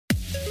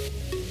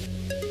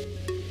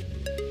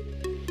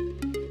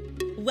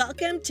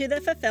Welcome to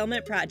the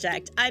Fulfillment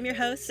Project. I'm your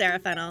host, Sarah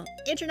Fennell,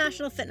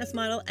 international fitness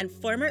model and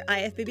former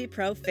IFBB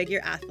pro figure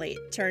athlete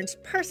turned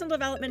personal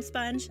development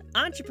sponge,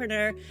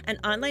 entrepreneur, and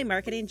online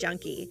marketing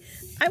junkie.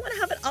 I want to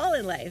have it all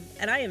in life,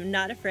 and I am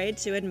not afraid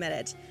to admit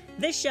it.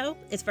 This show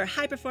is for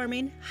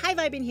high-performing,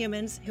 high-vibing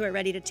humans who are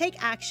ready to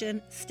take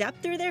action, step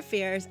through their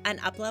fears, and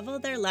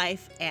uplevel their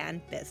life and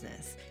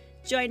business.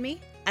 Join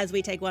me as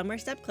we take one more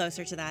step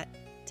closer to that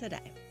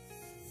today.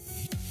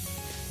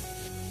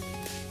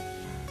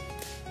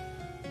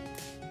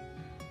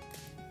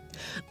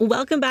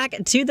 Welcome back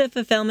to the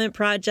Fulfillment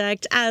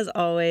Project. As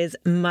always,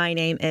 my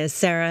name is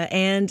Sarah,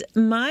 and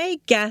my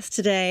guest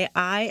today,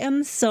 I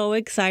am so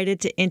excited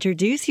to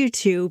introduce you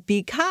to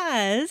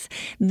because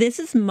this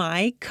is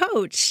my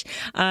coach.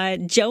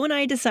 Joe and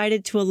I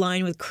decided to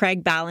align with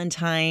Craig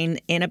Ballantyne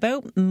in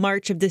about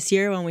March of this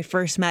year when we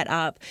first met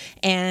up,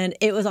 and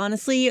it was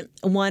honestly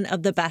one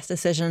of the best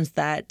decisions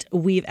that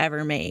we've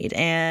ever made,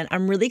 and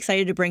I'm really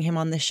excited to bring him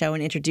on the show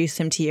and introduce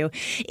him to you.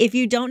 If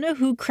you don't know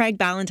who Craig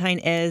Ballantyne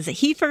is,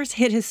 he first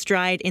hit his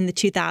stride in the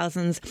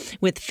 2000s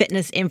with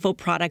fitness info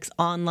products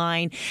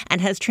online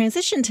and has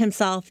transitioned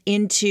himself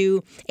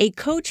into a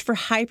coach for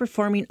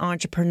high-performing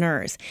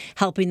entrepreneurs,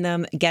 helping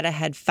them get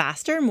ahead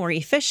faster, more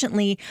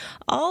efficiently,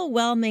 all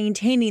while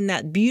maintaining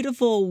that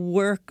beautiful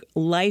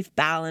work-life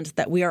balance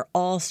that we are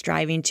all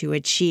striving to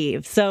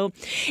achieve. So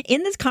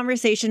in this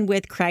conversation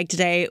with Craig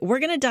today, we're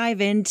going to dive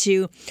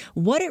into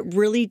what it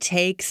really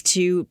takes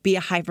to be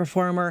a high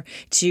performer,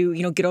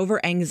 to, get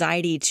over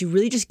anxiety, to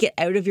really just get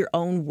out of your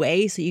own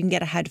way so you can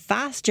get ahead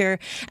faster.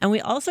 And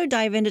we also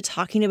dive into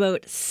talking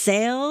about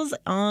sales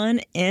on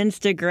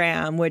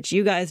Instagram, which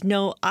you guys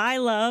know I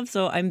love.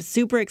 So I'm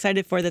super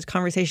excited for this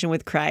conversation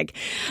with Craig.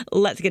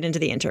 Let's get into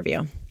the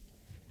interview.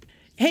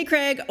 Hey,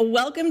 Craig,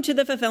 welcome to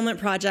the Fulfillment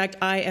Project.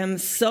 I am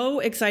so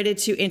excited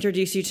to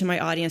introduce you to my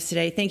audience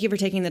today. Thank you for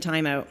taking the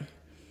time out.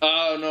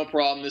 Oh, no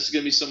problem. This is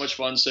going to be so much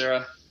fun,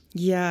 Sarah.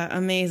 Yeah,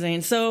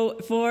 amazing. So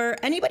for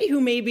anybody who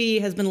maybe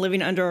has been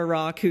living under a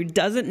rock, who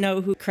doesn't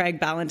know who Craig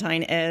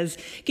Ballantyne is,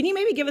 can you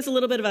maybe give us a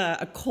little bit of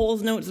a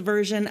Coles Notes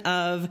version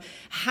of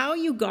how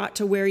you got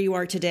to where you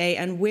are today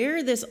and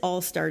where this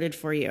all started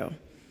for you?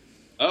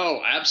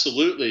 Oh,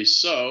 absolutely.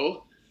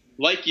 So,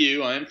 like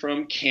you, I'm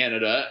from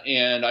Canada,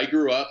 and I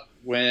grew up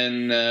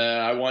when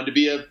I wanted to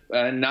be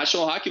a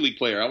National Hockey League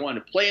player. I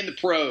wanted to play in the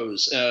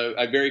pros.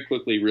 I very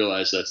quickly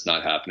realized that's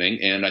not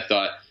happening, and I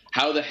thought,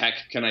 how the heck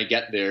can I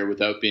get there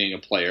without being a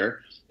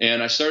player?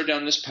 And I started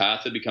down this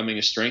path of becoming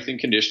a strength and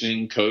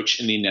conditioning coach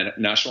in the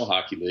National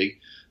Hockey League.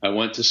 I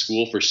went to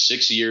school for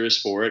 6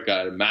 years for it,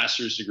 got a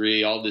master's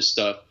degree, all this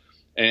stuff.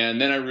 And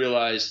then I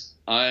realized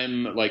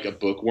I'm like a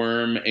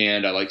bookworm,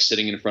 and I like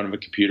sitting in front of a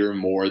computer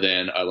more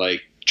than I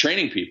like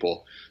training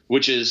people,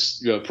 which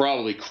is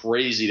probably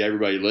crazy to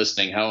everybody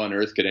listening. How on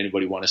earth could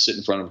anybody want to sit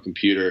in front of a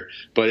computer?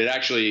 But it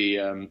actually,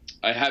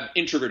 I have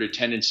introverted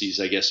tendencies,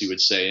 I guess you would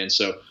say. And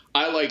so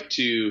I like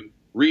to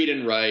read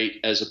and write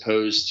as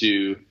opposed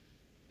to,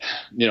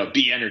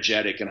 be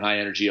energetic and high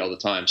energy all the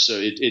time. So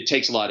it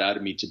takes a lot out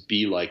of me to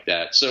be like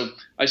that. So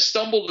I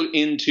stumbled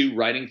into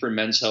writing for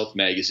Men's Health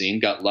magazine,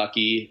 got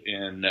lucky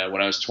when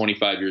I was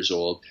 25 years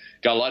old,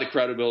 got a lot of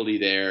credibility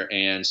there,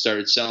 and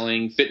started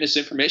selling fitness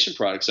information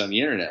products on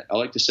the internet. I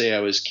like to say I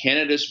was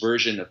Canada's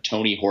version of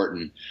Tony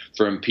Horton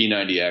from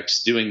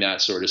P90X, doing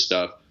that sort of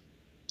stuff.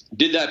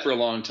 Did that for a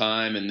long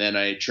time, and then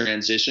I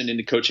transitioned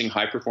into coaching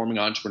high-performing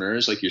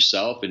entrepreneurs like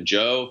yourself and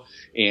Joe,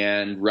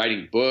 and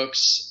writing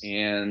books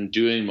and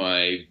doing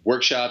my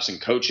workshops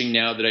and coaching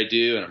now that I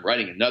do, and I'm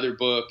writing another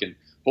book and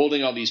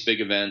holding all these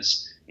big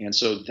events. And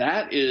so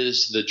that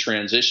is the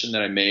transition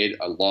that I made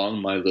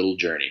along my little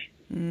journey.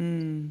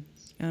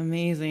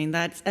 Amazing.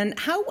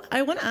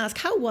 I want to ask,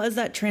 how was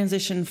that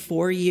transition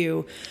for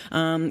you?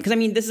 Because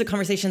this is a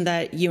conversation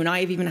that you and I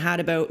have even had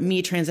about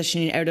me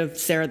transitioning out of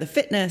Sarah the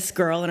fitness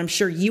girl, and I'm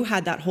sure you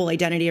had that whole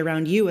identity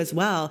around you as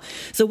well.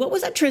 So what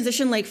was that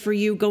transition like for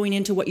you going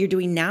into what you're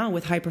doing now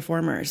with high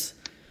performers?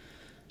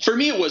 For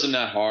me, it wasn't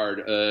that hard.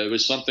 It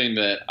was something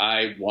that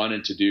I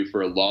wanted to do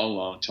for a long,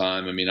 long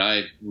time.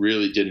 I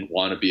really didn't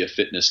want to be a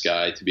fitness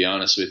guy, to be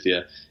honest with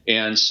you.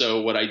 And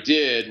so what I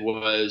did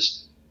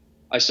was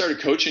I started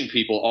coaching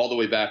people all the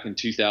way back in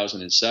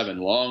 2007,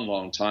 long,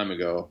 long time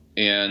ago.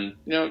 And,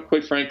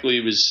 quite frankly,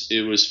 it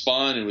was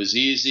fun. It was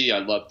easy. I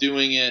loved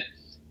doing it.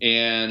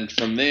 And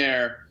from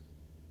there,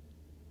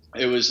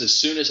 it was as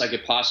soon as I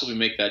could possibly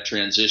make that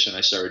transition,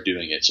 I started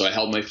doing it. So I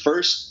held my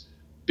first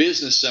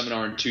business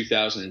seminar in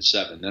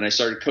 2007. Then I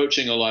started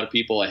coaching a lot of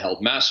people. I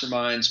held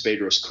masterminds.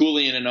 Bedros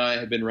Keuilian and I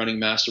have been running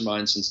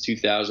masterminds since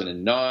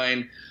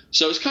 2009.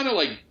 So it was kind of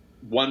like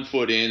one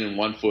foot in and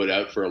one foot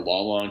out for a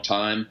long, long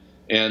time.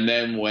 And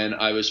then when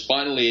I was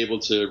finally able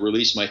to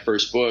release my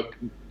first book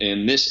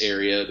in this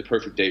area, The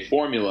Perfect Day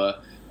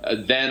Formula,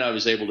 then I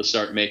was able to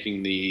start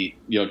making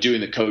doing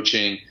the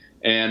coaching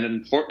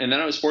And then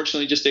I was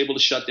fortunately just able to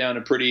shut down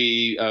a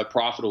pretty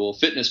profitable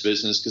fitness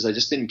business because I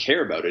just didn't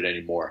care about it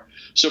anymore.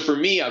 So for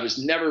me, I was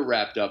never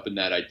wrapped up in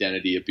that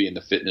identity of being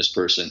the fitness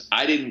person.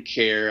 I didn't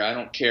care. I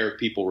don't care if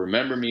people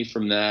remember me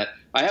from that.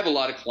 I have a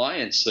lot of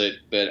clients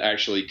that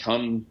actually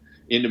come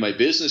into my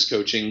business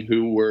coaching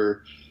who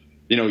were,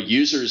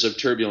 users of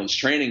turbulence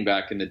training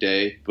back in the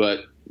day.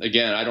 But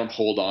again, I don't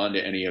hold on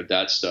to any of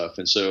that stuff.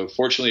 And so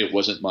fortunately, it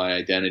wasn't my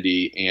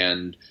identity.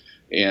 And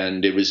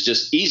it was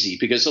just easy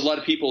because a lot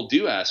of people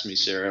do ask me,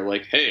 Sarah,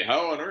 like, hey,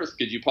 how on earth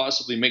could you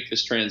possibly make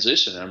this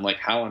transition? And I'm like,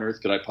 how on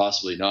earth could I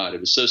possibly not? It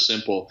was so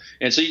simple.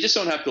 And so you just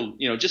don't have to,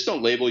 just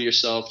don't label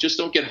yourself. Just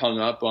don't get hung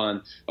up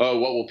on, oh,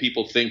 what will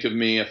people think of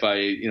me if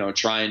I,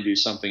 try and do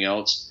something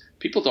else?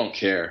 People don't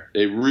care.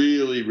 They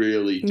really,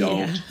 really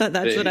don't. Yeah,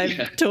 that's what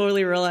I've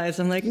totally realized.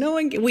 I'm like, no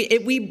one,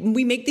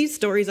 we make these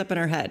stories up in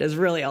our head is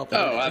really all that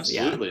Oh, it is.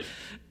 absolutely.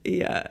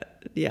 Yeah.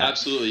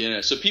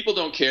 Absolutely. So people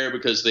don't care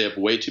because they have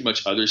way too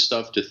much other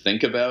stuff to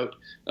think about.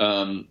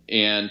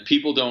 And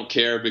people don't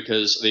care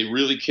because they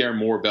really care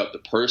more about the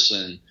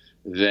person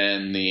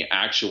than the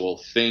actual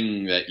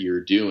thing that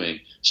you're doing.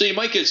 So you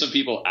might get some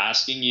people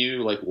asking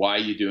you, like, why are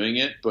you doing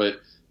it? But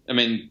I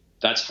mean,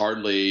 that's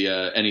hardly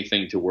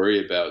anything to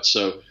worry about.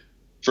 So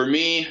for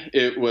me,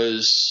 it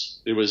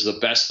was the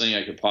best thing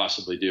I could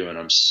possibly do. And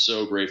I'm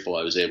so grateful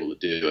I was able to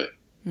do it.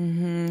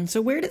 Mm-hmm.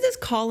 So where did this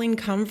calling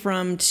come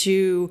from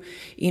to,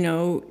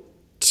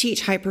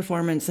 teach high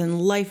performance and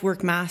life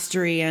work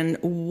mastery? And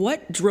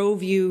what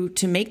drove you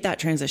to make that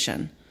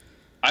transition?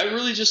 I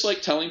really just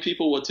like telling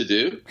people what to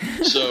do.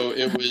 So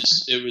it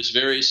was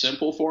very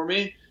simple for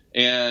me.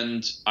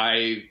 And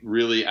I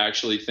really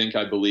actually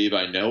believe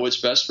I know what's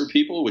best for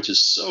people, which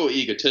is so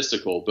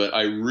egotistical, but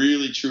I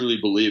really truly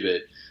believe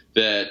it.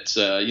 That,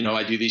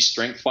 I do these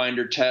Strength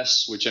Finder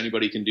tests, which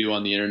anybody can do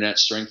on the internet.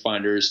 Strength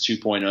Finders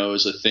 2.0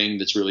 is a thing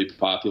that's really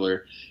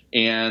popular.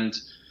 And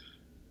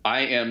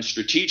I am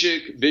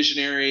strategic,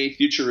 visionary,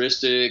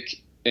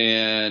 futuristic,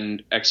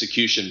 and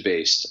execution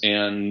based.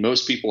 And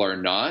most people are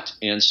not.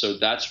 And so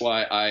that's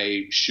why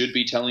I should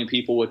be telling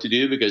people what to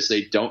do, because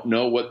they don't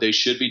know what they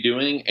should be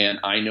doing. And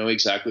I know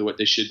exactly what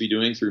they should be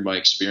doing through my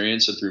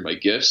experience and through my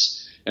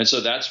gifts. And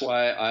so that's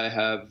why I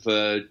have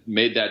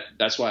made that.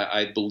 That's why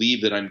I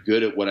believe that I'm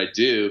good at what I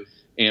do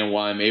and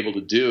why I'm able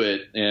to do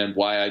it and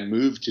why I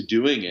moved to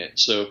doing it.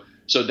 So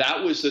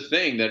that was the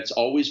thing that's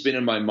always been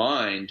in my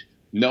mind,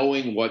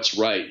 knowing what's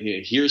right.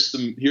 Here's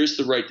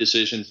the right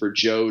decision for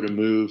Joe to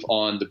move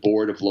on the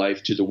board of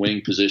life to the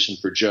wing position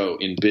for Joe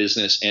in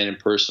business and in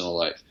personal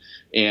life.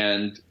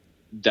 And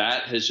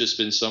that has just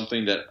been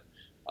something that,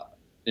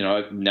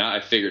 now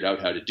I figured out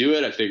how to do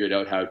it. I figured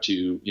out how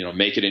to,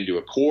 make it into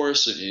a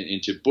course,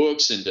 into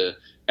books, into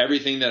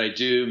everything that I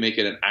do, make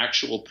it an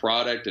actual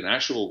product, an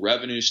actual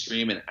revenue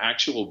stream, an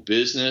actual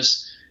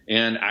business,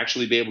 and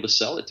actually be able to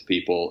sell it to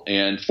people.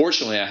 And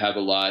fortunately, I have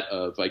a lot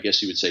of, I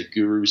guess you would say,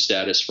 guru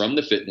status from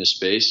the fitness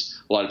space.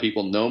 A lot of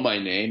people know my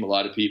name. A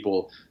lot of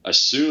people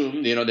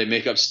assume, they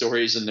make up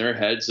stories in their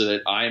heads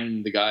that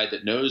I'm the guy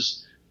that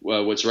knows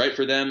what's right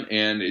for them.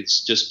 And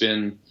it's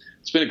been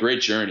a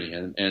great journey.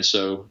 And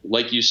so,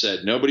 like you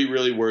said, nobody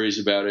really worries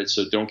about it.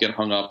 So don't get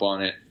hung up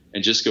on it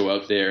and just go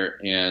out there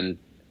and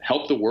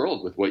help the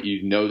world with what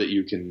you know that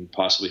you can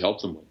possibly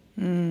help them with.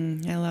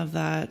 I love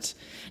that.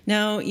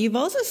 Now, you've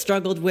also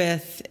struggled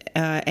with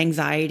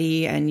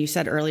anxiety, and you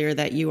said earlier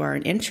that you are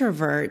an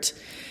introvert.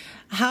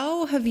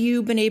 How have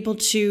you been able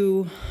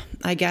to,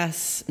 I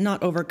guess,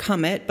 not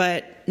overcome it,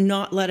 but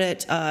not let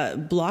it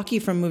block you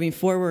from moving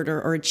forward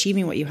or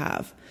achieving what you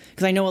have?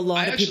 Because I know a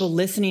lot of people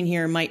listening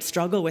here might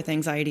struggle with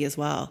anxiety as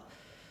well.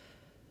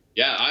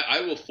 Yeah,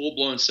 I will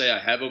full-blown say I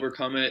have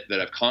overcome it,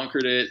 that I've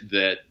conquered it,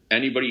 that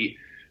anybody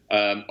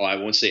I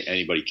won't say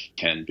anybody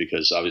can,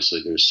 because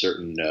obviously there's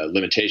certain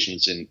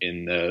limitations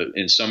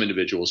in some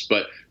individuals,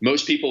 but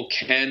most people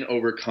can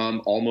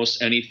overcome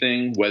almost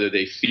anything, whether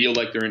they feel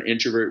like they're an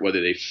introvert,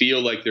 whether they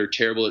feel like they're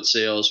terrible at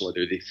sales,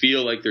 whether they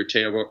feel like they're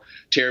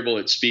terrible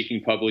at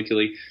speaking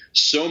publicly.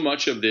 So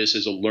much of this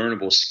is a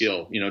learnable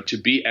skill. To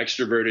be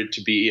extroverted,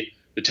 to be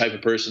the type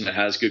of person that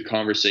has good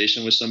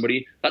conversation with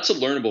somebody, that's a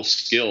learnable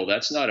skill.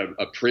 That's not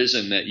a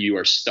prison that you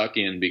are stuck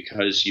in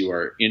because you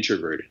are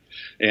introverted.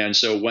 And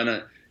so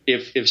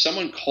if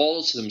someone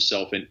calls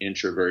themselves an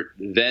introvert,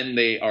 then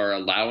they are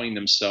allowing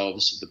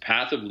themselves the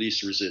path of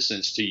least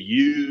resistance to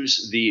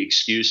use the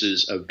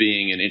excuses of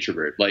being an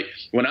introvert. Like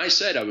when I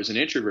said I was an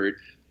introvert,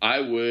 I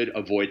would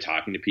avoid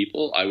talking to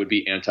people. I would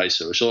be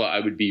antisocial.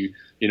 I would be,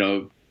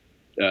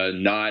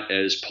 not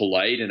as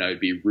polite, and I would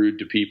be rude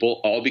to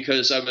people, all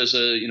because I was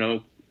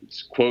a,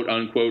 quote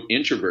unquote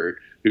introvert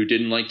who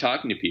didn't like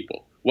talking to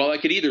people. Well, I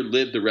could either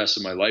live the rest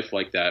of my life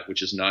like that,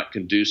 which is not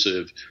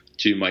conducive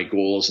to my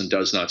goals and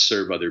does not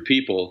serve other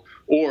people,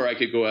 or I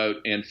could go out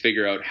and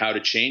figure out how to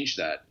change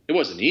that. It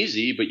wasn't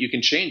easy, but you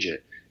can change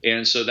it.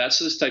 And so that's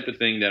this type of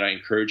thing that I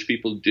encourage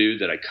people to do,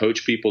 that I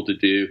coach people to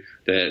do,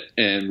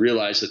 and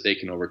realize that they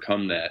can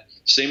overcome that.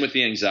 Same with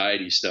the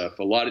anxiety stuff.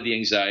 A lot of the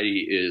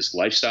anxiety is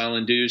lifestyle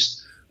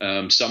induced.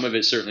 Some of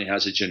it certainly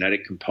has a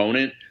genetic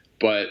component,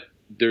 but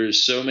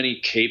there's so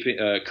many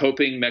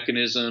coping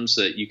mechanisms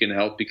that you can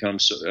help become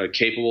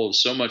capable of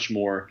so much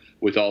more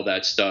with all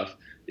that stuff.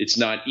 It's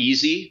not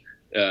easy,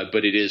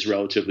 but it is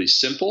relatively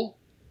simple.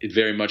 It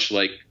very much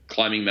like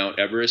climbing Mount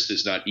Everest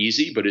is not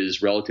easy, but it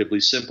is relatively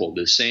simple.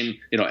 The same,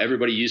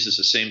 everybody uses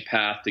the same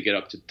path to get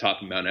up to the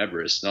top of Mount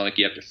Everest. It's not like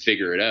you have to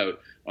figure it out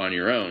on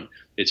your own.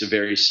 It's a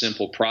very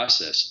simple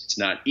process. It's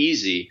not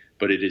easy,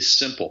 but it is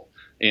simple.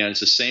 And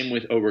it's the same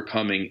with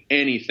overcoming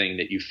anything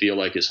that you feel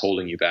like is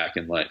holding you back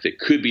in life. It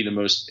could be the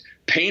most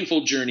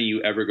painful journey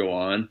you ever go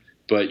on,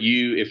 but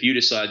if you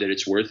decide that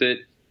it's worth it,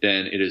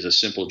 then it is a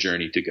simple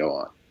journey to go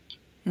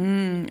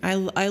on.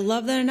 I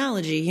love that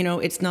analogy.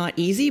 It's not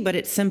easy, but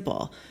it's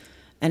simple.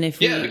 And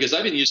because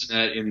I've been using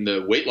that in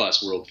the weight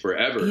loss world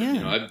forever.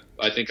 Yeah.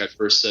 I think I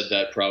first said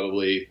that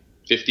probably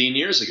 15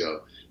 years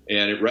ago,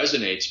 and it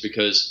resonates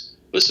because,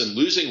 listen,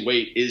 losing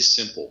weight is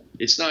simple.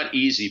 It's not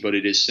easy, but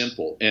it is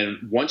simple.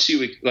 And once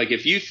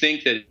if you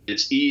think that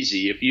it's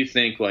easy, if you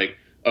think like,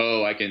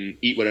 oh, I can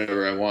eat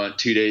whatever I want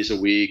 2 days a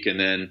week and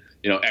then,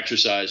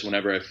 exercise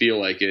whenever I feel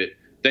like it,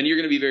 then you're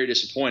going to be very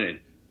disappointed.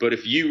 But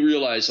if you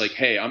realize like,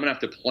 hey, I'm going to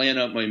have to plan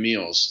out my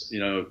meals,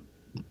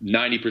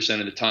 90%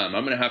 of the time,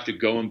 I'm going to have to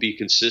go and be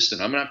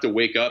consistent. I'm going to have to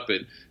wake up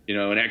at,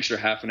 an extra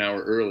half an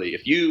hour early.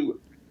 If you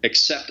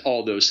accept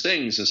all those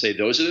things and say,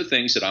 those are the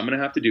things that I'm going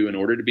to have to do in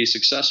order to be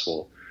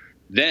successful,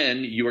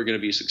 then you are going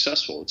to be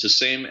successful. It's the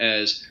same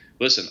as,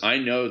 listen, I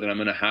know that I'm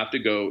going to have to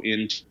go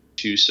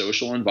into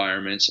social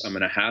environments. I'm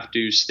going to have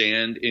to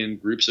stand in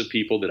groups of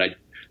people that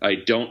I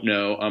don't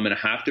know. I'm going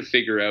to have to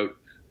figure out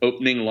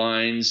opening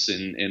lines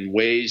and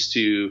ways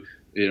to,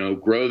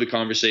 grow the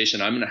conversation.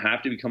 I'm going to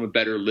have to become a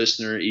better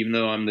listener, even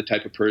though I'm the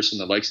type of person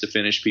that likes to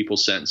finish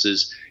people's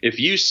sentences. If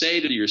you say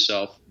to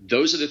yourself,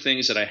 those are the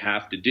things that I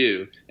have to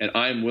do, and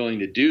I'm willing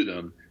to do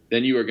them,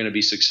 then you are going to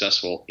be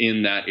successful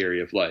in that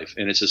area of life.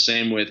 And it's the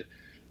same with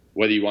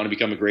whether you want to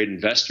become a great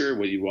investor,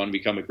 whether you want to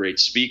become a great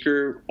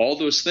speaker, all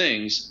those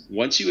things.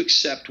 Once you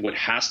accept what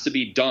has to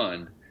be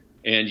done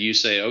and you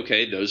say,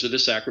 okay, those are the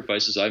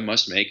sacrifices I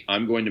must make,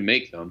 I'm going to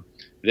make them,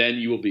 then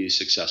you will be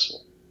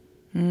successful.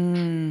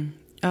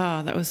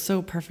 Oh, that was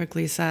so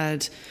perfectly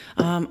said.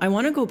 I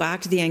want to go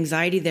back to the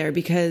anxiety there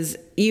because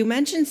you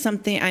mentioned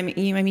something. I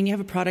mean, you have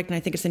a product, and I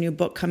think it's a new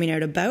book coming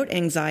out about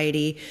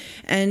anxiety.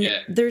 And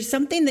there's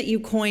something that you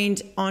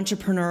coined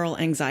entrepreneurial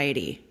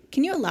anxiety.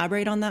 Can you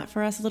elaborate on that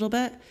for us a little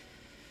bit?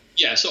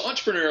 Yeah, so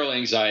entrepreneurial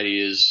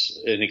anxiety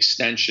is an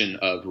extension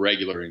of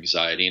regular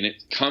anxiety, and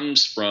it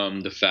comes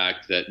from the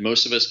fact that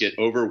most of us get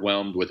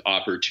overwhelmed with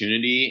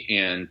opportunity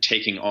and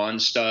taking on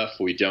stuff.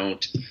 We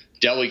don't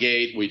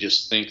delegate. We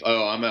just think,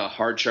 oh, I'm a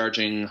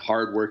hard-charging,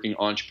 hard-working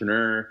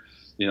entrepreneur,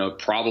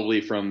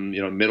 probably from,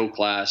 middle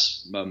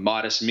class,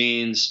 modest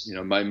means.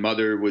 My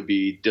mother would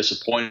be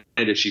disappointed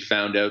if she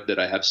found out that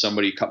I have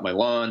somebody cut my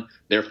lawn.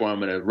 Therefore, I'm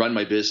going to run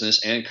my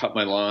business and cut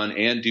my lawn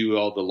and do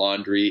all the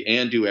laundry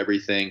and do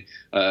everything,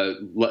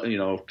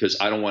 because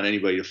I don't want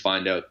anybody to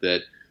find out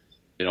that,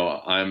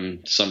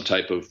 I'm some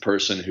type of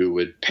person who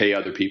would pay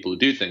other people to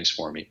do things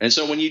for me. And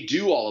so when you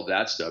do all of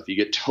that stuff, you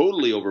get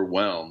totally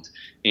overwhelmed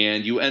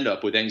and you end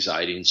up with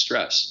anxiety and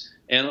stress.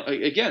 And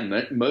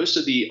again, most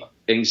of the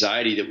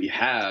anxiety that we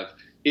have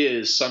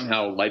is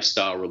somehow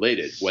lifestyle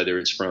related, whether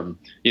it's from,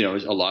 a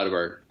lot of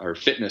our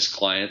fitness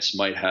clients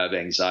might have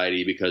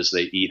anxiety because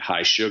they eat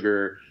high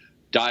sugar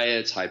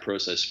diets, high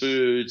processed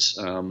foods,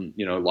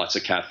 lots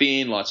of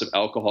caffeine, lots of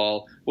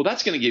alcohol. Well,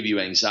 that's going to give you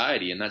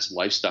anxiety, and that's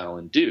lifestyle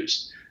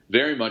induced.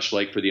 Very much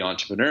like for the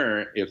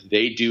entrepreneur, if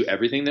they do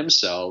everything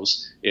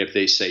themselves, if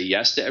they say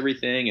yes to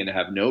everything and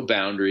have no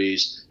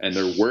boundaries, and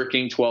they're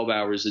working 12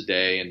 hours a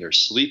day and they're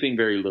sleeping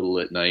very little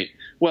at night,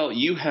 well,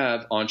 you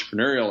have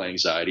entrepreneurial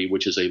anxiety,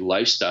 which is a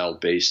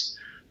lifestyle-based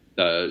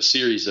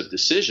series of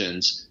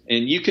decisions,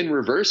 and you can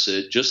reverse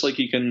it just like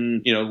you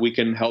can, we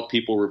can help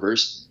people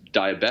reverse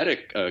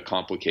diabetic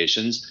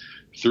complications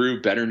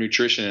through better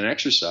nutrition and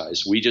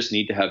exercise. We just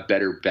need to have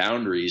better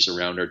boundaries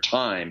around our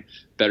time,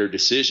 better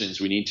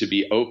decisions. We need to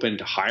be open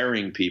to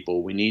hiring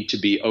people. We need to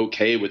be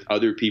okay with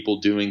other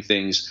people doing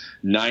things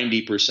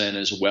 90%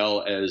 as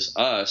well as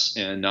us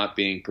and not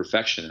being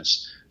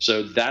perfectionists.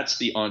 So that's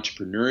the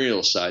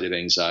entrepreneurial side of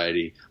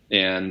anxiety.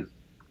 And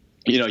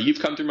you've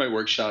come through my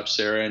workshop,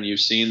 Sarah, and you've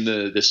seen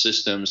the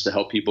systems to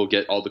help people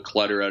get all the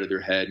clutter out of their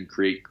head and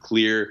create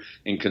clear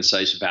and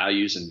concise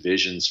values and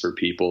visions for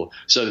people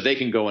so that they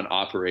can go and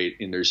operate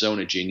in their zone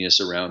of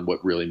genius around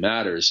what really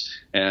matters.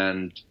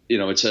 And,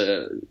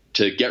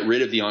 to get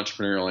rid of the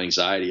entrepreneurial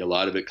anxiety, a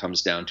lot of it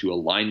comes down to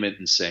alignment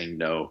and saying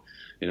no,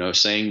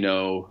 saying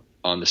no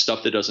on the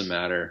stuff that doesn't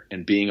matter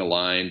and being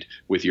aligned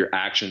with your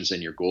actions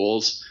and your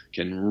goals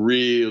can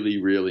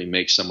really, really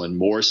make someone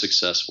more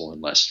successful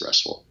and less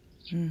stressful.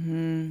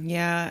 Mm-hmm.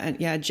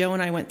 Yeah. Joe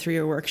and I went through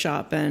your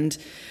workshop, and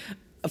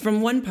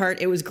from one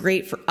part, it was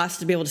great for us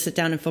to be able to sit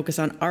down and focus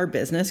on our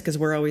business because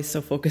we're always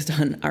so focused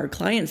on our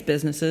clients'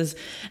 businesses.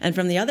 And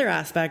from the other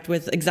aspect,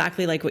 with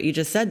exactly like what you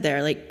just said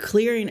there, like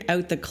clearing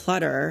out the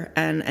clutter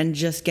and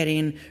just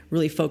getting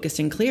really focused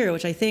and clear,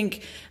 which I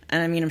think,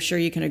 and I mean, I'm sure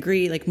you can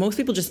agree, like most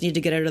people just need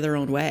to get out of their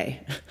own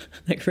way.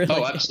 Like really.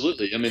 Oh,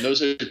 absolutely. I mean,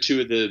 those are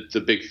two of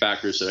the big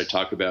factors that I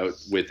talk about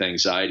with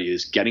anxiety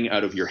is getting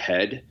out of your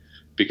head,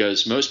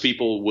 because most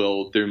people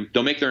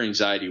they'll make their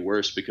anxiety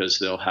worse because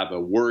they'll have a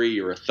worry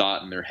or a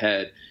thought in their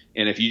head.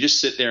 And if you just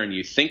sit there and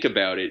you think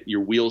about it,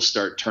 your wheels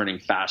start turning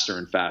faster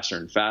and faster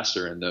and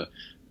faster, and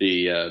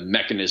the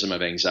mechanism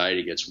of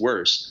anxiety gets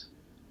worse.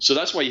 So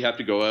that's why you have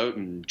to go out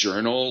and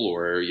journal,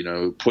 or,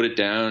 put it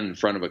down in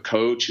front of a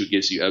coach who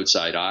gives you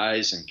outside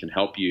eyes and can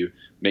help you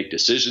make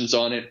decisions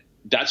on it.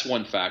 That's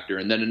one factor.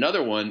 And then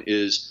another one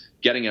is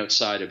getting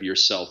outside of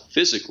yourself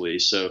physically.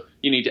 So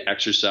you need to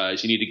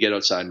exercise, you need to get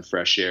outside in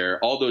fresh air,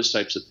 all those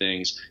types of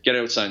things, get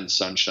outside in the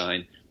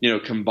sunshine.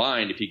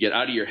 Combined, if you get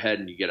out of your head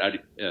and you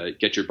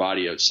get your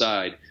body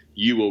outside,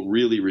 you will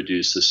really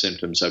reduce the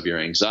symptoms of your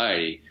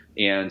anxiety.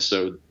 And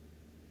so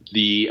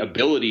the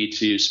ability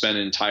to spend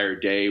an entire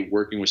day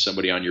working with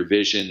somebody on your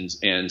visions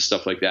and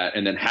stuff like that,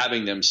 and then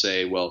having them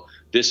say, well,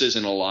 this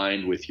isn't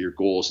aligned with your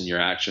goals and your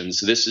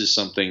actions. This is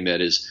something that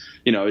is,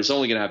 it's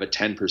only going to have a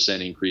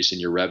 10% increase in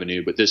your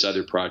revenue, but this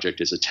other project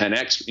is a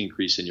 10x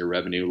increase in your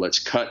revenue. Let's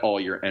cut all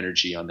your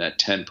energy on that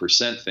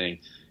 10% thing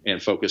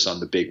and focus on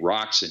the big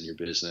rocks in your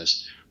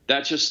business.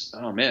 That just,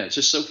 oh man, it's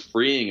just so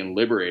freeing and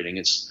liberating.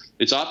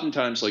 It's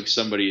oftentimes like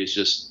somebody is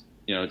just,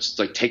 it's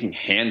like taking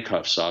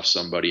handcuffs off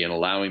somebody and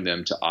allowing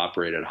them to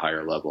operate at a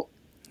higher level.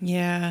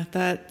 Yeah,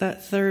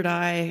 that third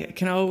eye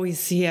can always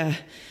see a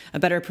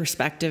better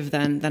perspective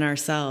than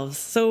ourselves.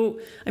 So,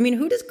 I mean,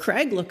 who does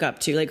Craig look up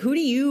to? Like, who do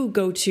you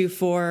go to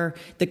for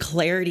the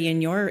clarity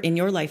in your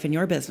life, in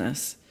your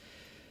business?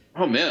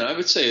 Oh man, I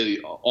would say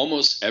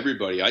almost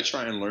everybody. I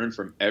try and learn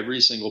from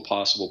every single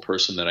possible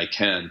person that I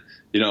can.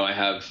 I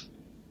have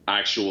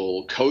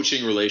actual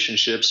coaching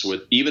relationships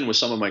with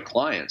some of my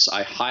clients.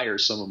 I hire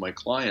some of my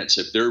clients.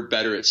 If they're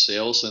better at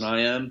sales than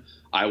I am,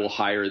 I will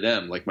hire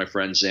them, like my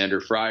friend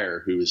Xander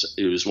Fryer, who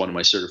is one of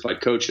my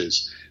certified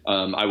coaches.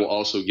 I will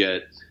also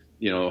get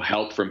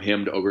help from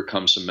him to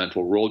overcome some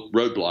mental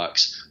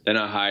roadblocks. Then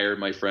I hire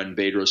my friend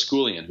Bedros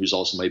Koulian, who's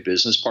also my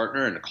business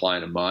partner and a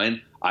client of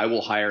mine. I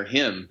will hire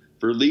him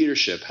for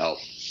leadership help.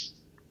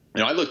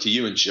 I look to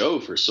you and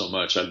Joe for so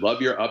much. I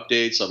love your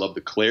updates. I love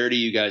the clarity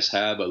you guys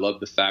have. I love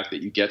the fact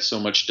that you get so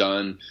much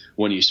done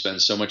when you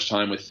spend so much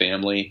time with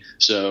family.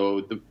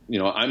 So,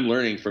 I'm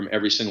learning from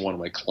every single one of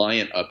my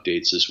client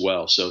updates as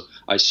well. So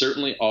I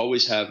certainly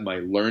always have my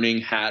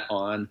learning hat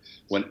on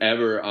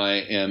whenever I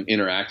am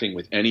interacting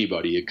with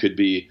anybody. It could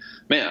be,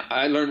 man,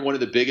 I learned one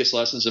of the biggest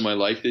lessons in my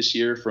life this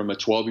year from a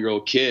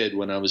 12-year-old kid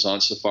when I was on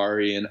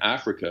safari in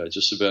Africa,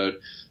 just about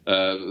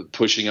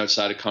pushing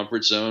outside of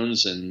comfort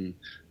zones. And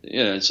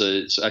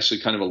it's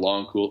actually kind of a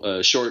long,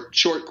 cool,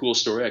 short, cool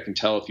story. I can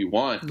tell if you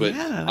want, but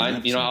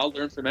I'll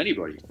learn from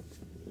anybody.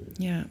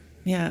 Yeah.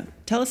 Yeah.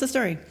 Tell us a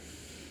story.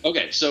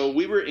 Okay. So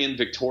we were in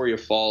Victoria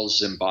Falls,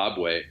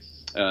 Zimbabwe,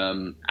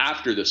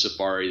 after the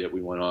safari that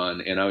we went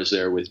on, and I was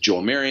there with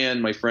Joel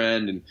Marion, my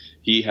friend, and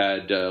he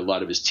had a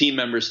lot of his team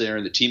members there,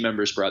 and the team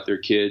members brought their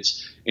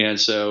kids. And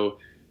so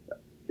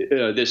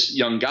this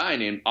young guy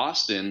named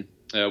Austin,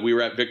 we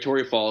were at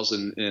Victoria Falls,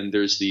 and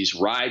there's these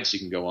rides you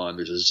can go on.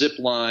 There's a zip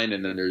line,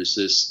 and then there's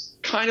this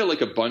kind of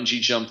like a bungee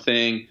jump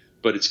thing,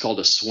 but it's called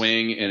a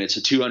swing, and it's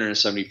a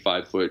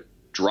 275-foot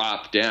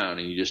drop down,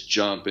 and you just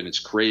jump, and it's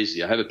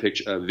crazy. I have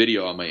a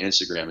video on my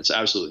Instagram. It's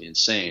absolutely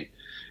insane.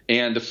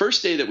 And the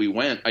first day that we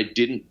went, I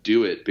didn't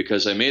do it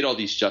because I made all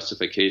these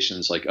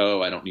justifications like,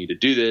 oh, I don't need to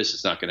do this.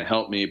 It's not going to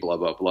help me, blah,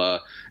 blah, blah.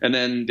 And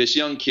then this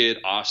young kid,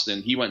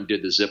 Austin, he went and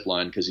did the zip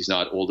line because he's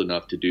not old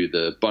enough to do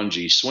the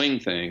bungee swing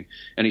thing.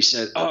 And he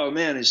said, oh,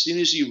 man, as soon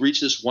as you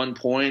reach this one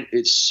point,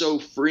 it's so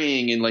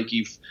freeing. And like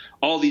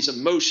all these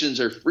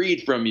emotions are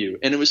freed from you.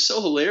 And it was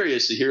so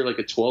hilarious to hear like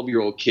a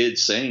 12-year-old kid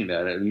saying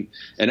that. And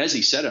as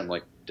he said it, I'm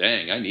like,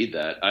 dang, I need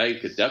that. I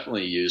could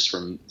definitely use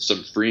from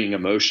some freeing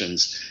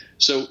emotions.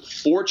 So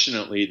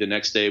fortunately, the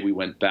next day we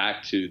went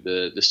back to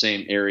the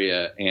same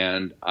area,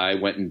 and I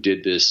went and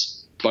did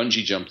this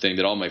bungee jump thing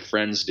that all my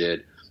friends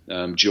did,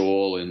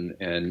 Joel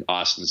and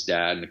Austin's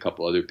dad and a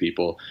couple other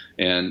people.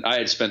 And I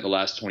had spent the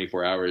last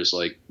 24 hours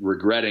like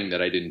regretting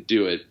that I didn't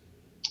do it.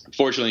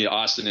 Fortunately,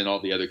 Austin and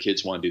all the other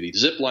kids wanted to do the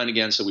zip line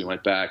again, so we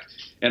went back.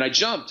 And I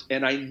jumped,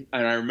 and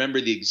I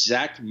remember the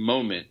exact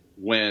moment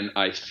when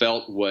I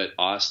felt what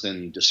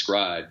Austin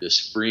described, this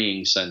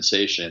freeing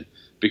sensation.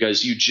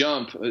 Because you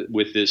jump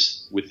with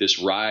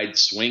this ride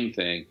swing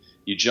thing,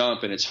 you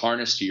jump and it's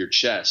harnessed to your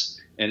chest.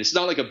 And it's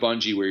not like a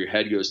bungee where your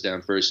head goes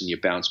down first and you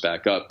bounce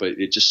back up, but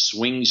it just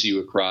swings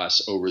you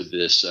across over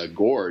this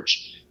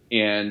gorge.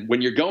 And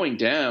when you're going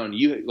down,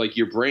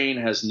 your brain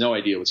has no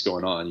idea what's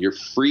going on. You're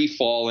free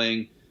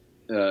falling,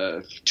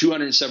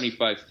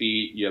 275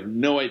 feet. You have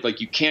no idea, like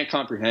you can't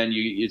comprehend.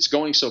 It's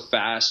going so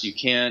fast, you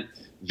can't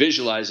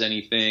visualize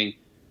anything.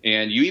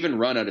 And you even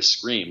run out of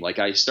scream. Like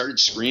I started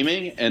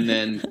screaming, and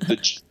then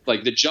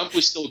the jump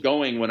was still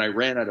going when I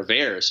ran out of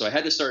air. So I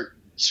had to start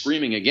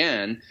screaming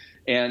again.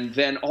 And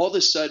then all of a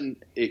sudden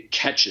it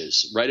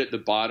catches right at the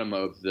bottom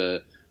of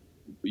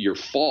your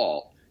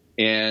fall.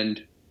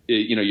 And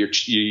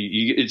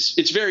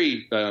it's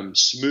very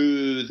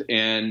smooth,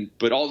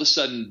 but all of a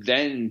sudden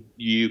then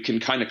you can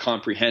kind of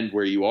comprehend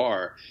where you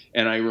are.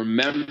 And I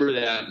remember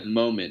that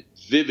moment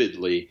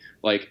vividly,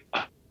 like,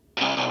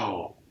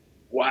 oh,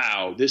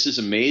 wow, this is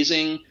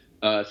amazing.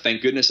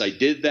 Thank goodness I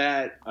did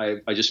that.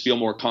 I just feel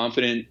more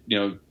confident,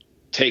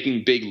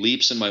 taking big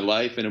leaps in my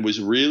life. And it was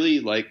really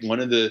like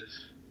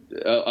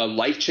a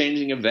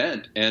life-changing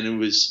event. And it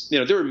was,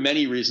 there were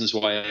many reasons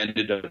why I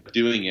ended up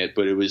doing it,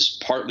 but it was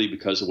partly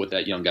because of what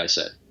that young guy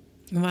said.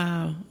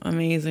 Wow.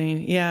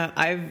 Amazing. Yeah.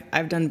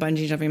 I've done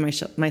bungee jumping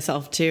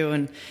myself too,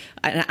 and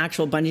an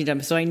actual bungee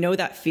jump. So I know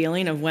that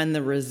feeling of when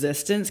the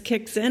resistance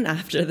kicks in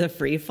after the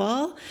free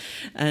fall,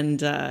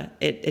 and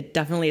it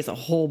definitely is a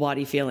whole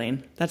body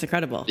feeling. That's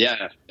incredible.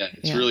 Yeah.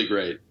 It's really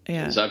great.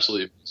 Yeah. It's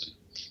absolutely amazing.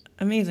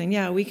 Amazing.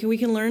 Yeah, we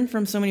can learn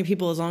from so many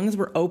people as long as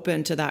we're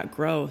open to that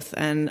growth.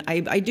 And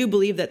I do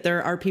believe that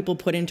there are people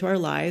put into our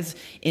lives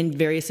in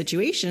various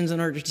situations in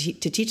order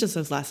to teach us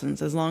those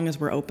lessons, as long as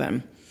we're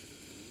open.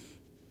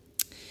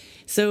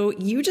 So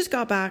you just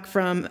got back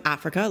from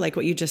Africa, like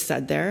what you just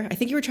said there. I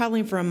think you were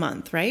traveling for a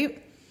month,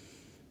 right?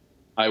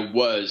 I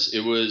was.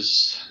 It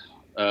was,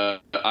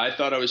 I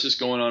thought I was just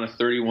going on a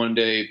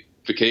 31-day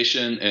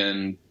vacation,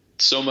 and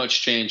so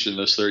much changed in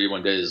those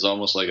 31 days. It's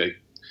almost like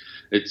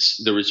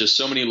there was just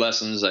so many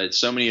lessons. I had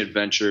so many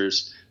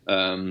adventures.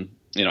 I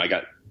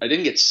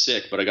didn't get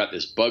sick, but I got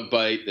this bug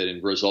bite that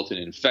resulted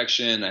in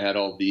infection. I had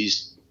all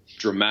these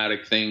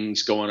dramatic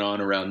things going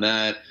on around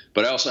that,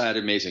 but I also had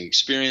amazing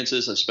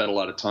experiences. I spent a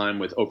lot of time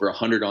with over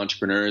 100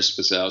 entrepreneurs,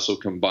 because I also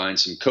combined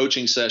some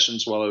coaching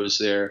sessions while I was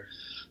there.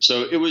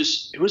 So it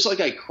was like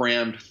I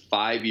crammed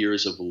 5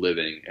 years of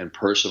living and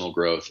personal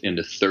growth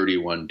into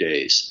 31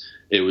 days.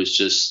 It was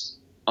just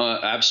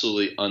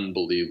absolutely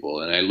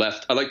unbelievable. And I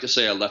like to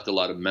say I left a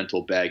lot of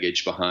mental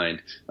baggage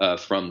behind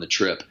from the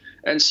trip.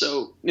 And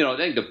so, I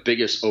think the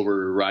biggest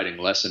overriding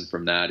lesson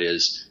from that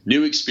is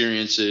new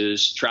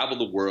experiences, travel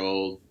the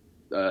world,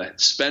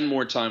 spend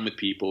more time with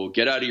people,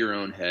 get out of your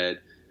own head.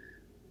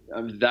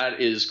 That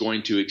is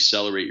going to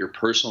accelerate your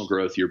personal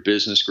growth, your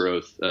business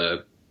growth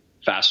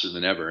faster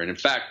than ever. And in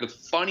fact, the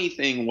funny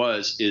thing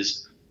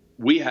is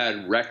we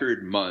had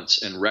record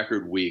months and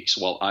record weeks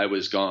while I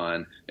was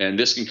gone. And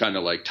this can kind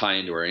of like tie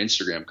into our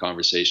Instagram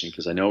conversation,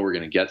 because I know we're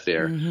going to get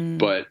there. Mm-hmm.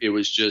 But it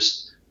was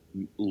just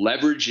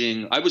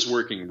leveraging. I was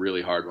working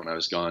really hard when I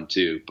was gone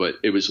too, but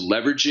it was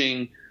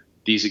leveraging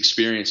these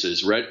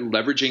experiences,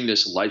 leveraging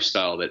this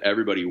lifestyle that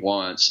everybody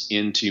wants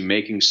into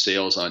making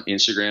sales on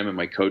Instagram and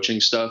my coaching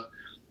stuff.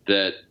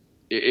 That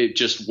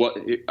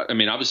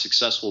I was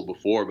successful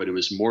before, but it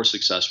was more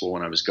successful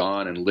when I was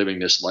gone, and living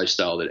this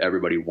lifestyle that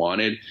everybody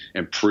wanted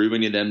and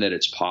proving to them that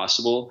it's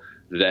possible.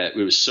 That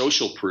it was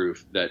social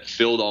proof that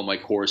filled all my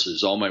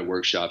courses, all my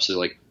workshops. They're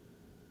like,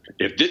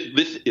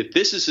 if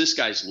this is this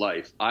guy's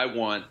life, I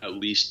want at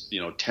least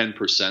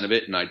 10% of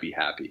it, and I'd be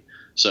happy.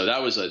 So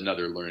that was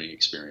another learning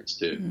experience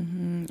too.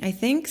 Mm-hmm. I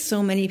think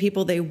so many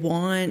people,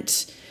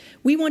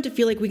 we want to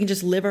feel like we can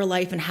just live our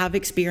life and have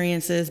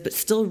experiences, but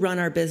still run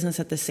our business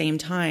at the same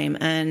time.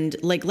 And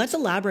let's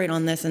elaborate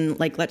on this, and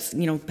let's,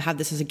 have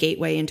this as a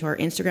gateway into our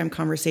Instagram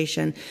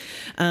conversation.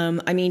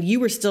 You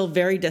were still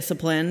very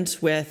disciplined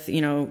with,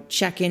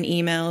 check-in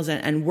emails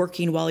and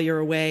working while you're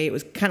away. It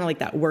was kind of like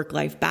that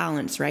work-life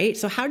balance, right?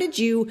 So how did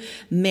you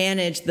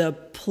manage the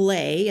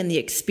play and the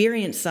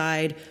experience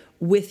side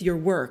with your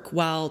work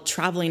while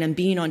traveling and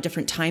being on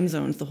different time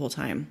zones the whole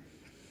time?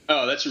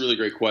 Oh, that's a really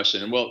great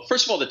question. And well,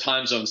 first of all, the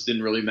time zones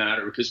didn't really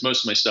matter, because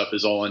most of my stuff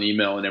is all on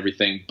email and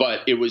everything,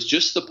 but it was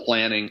just the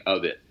planning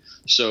of it.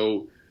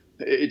 So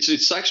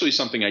it's actually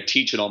something I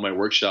teach at all my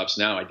workshops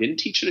now. I didn't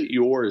teach it at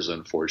yours,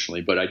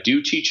 unfortunately, but I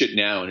do teach it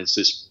now. And it's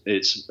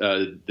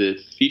the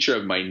feature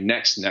of my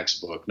next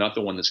book, not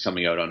the one that's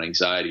coming out on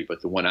anxiety,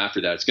 but the one after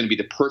that. It's going to be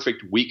the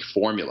perfect week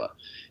formula.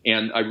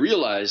 And I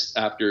realized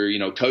after,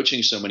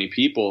 coaching so many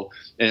people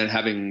and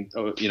having,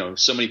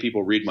 so many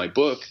people read my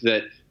book,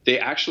 that they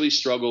actually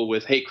struggle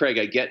with, hey, Craig,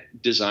 I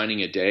get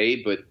designing a day,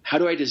 but how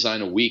do I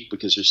design a week?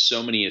 Because there's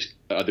so many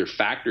other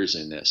factors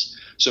in this.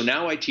 So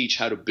now I teach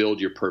how to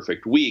build your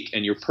perfect week.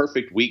 And your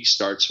perfect week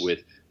starts with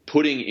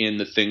putting in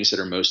the things that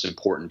are most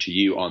important to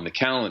you on the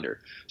calendar.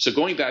 So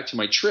going back to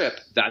my trip,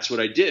 that's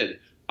what I did.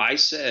 I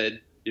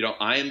said,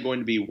 I am going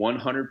to be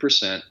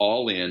 100%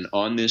 all in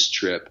on this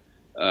trip.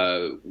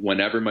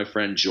 Whenever my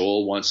friend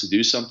Joel wants to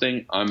do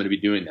something, I'm going to be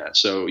doing that.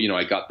 So,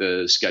 I got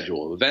the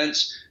schedule of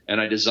events,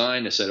 and I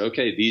said,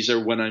 okay, these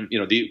are when I'm,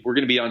 we're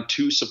going to be on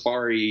 2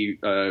 safari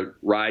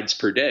rides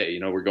per day.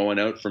 We're going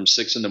out from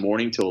 6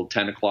 a.m. till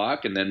 10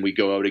 o'clock. And then we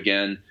go out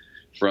again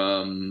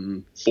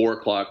from 4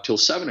 o'clock till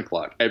 7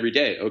 o'clock every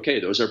day. Okay,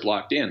 those are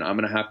blocked in. I'm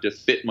going to have to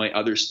fit my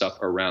other stuff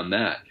around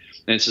that.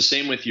 And it's the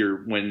same with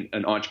when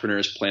an entrepreneur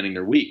is planning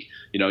their week.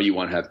 You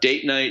want to have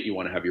date night, you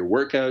want to have your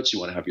workouts, you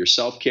want to have your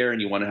self-care,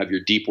 and you want to have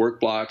your deep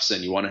work blocks,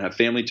 and you want to have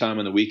family time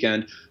on the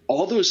weekend.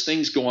 All those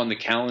things go on the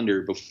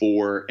calendar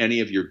before any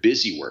of your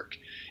busy work.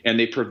 And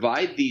they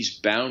provide these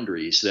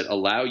boundaries that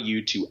allow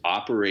you to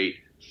operate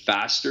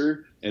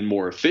faster and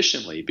more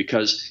efficiently.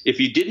 Because if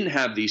you didn't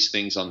have these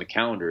things on the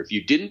calendar, if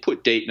you didn't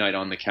put date night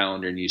on the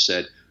calendar and you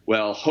said,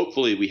 well,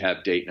 hopefully we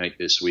have date night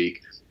this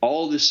week,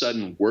 all of a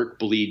sudden work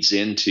bleeds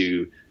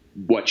into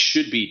what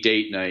should be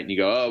date night, and you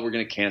go, oh, we're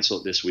going to cancel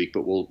it this week,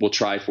 but we'll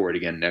try for it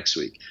again next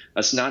week.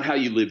 That's not how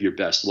you live your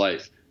best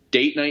life.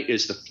 Date night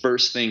is the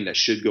first thing that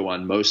should go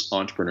on most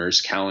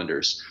entrepreneurs'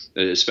 calendars,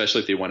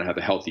 especially if they want to have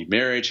a healthy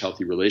marriage,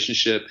 healthy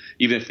relationship.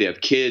 Even if they have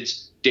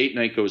kids, date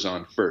night goes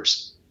on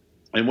first.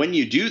 And when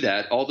you do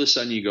that, all of a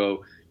sudden you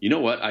go, you know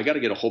what? I got to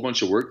get a whole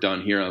bunch of work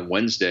done here on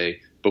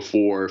Wednesday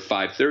before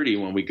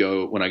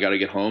 5:30 when I got to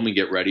get home and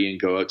get ready and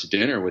go out to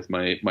dinner with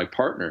my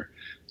partner.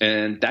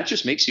 And that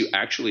just makes you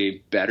actually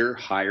a better,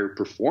 higher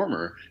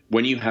performer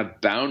when you have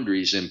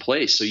boundaries in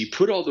place. So you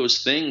put all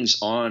those things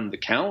on the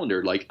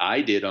calendar like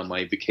I did on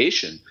my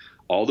vacation,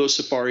 all those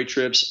safari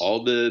trips,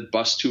 all the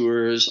bus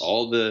tours,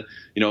 all the,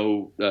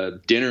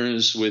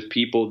 dinners with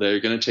people that are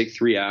going to take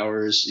 3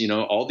 hours,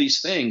 all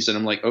these things. And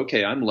I'm like,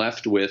 okay, I'm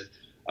left with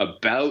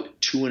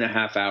about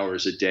 2.5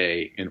 hours a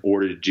day in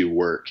order to do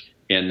work.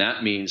 And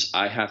that means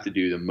I have to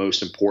do the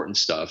most important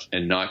stuff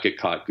and not get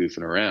caught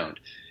goofing around.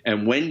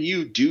 And when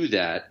you do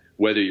that,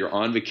 whether you're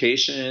on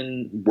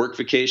vacation, work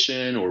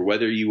vacation, or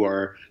whether you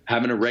are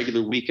having a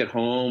regular week at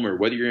home, or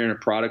whether you're in a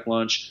product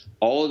launch,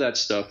 all of that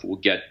stuff will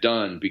get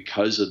done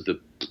because of the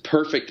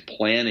perfect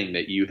planning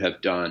that you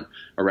have done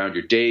around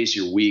your days,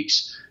 your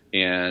weeks,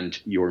 and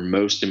your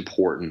most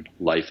important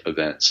life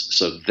events.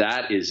 So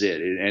that is it.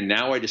 And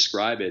now I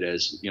describe it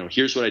as,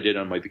 here's what I did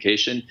on my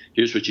vacation.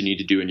 Here's what you need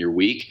to do in your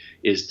week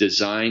is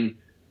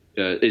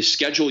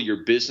schedule your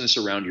business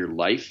around your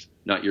life,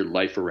 not your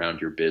life around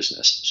your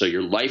business. So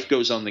your life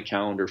goes on the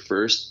calendar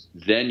first,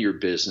 then your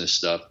business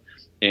stuff.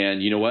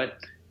 And you know what?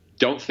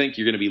 Don't think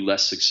you're going to be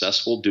less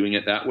successful doing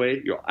it that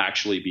way. You'll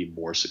actually be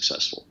more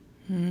successful.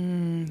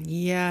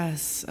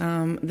 Yes.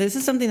 This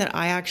is something that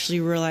I actually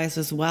realized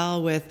as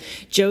well with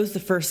Joe's the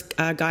first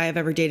guy I've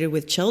ever dated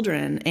with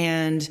children.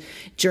 And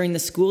during the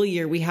school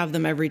year, we have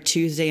them every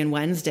Tuesday and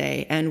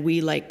Wednesday, and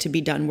we like to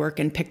be done work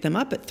and pick them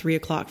up at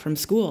 3:00 from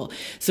school.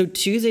 So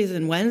Tuesdays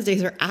and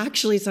Wednesdays are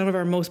actually some of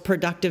our most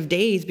productive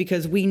days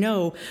because we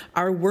know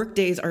our work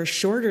days are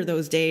shorter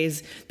those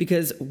days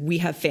because we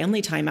have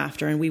family time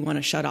after and we want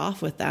to shut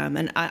off with them.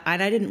 And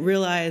I didn't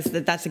realize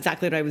that that's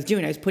exactly what I was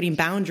doing. I was putting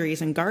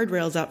boundaries and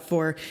guardrails up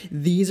for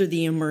these are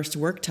the immersed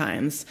work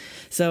times.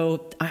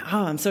 So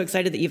I'm so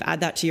excited that you've added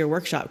that to your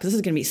workshop because this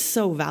is going to be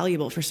so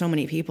valuable for so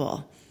many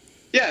people.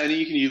 Yeah, and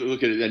you can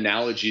look at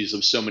analogies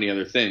of so many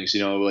other things.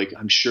 Like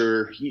I'm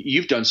sure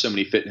you've done so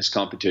many fitness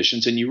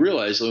competitions, and you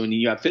realize when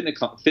you have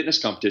fitness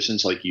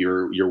competitions, like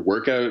your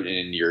workout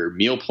and your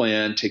meal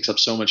plan takes up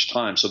so much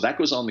time. So that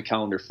goes on the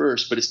calendar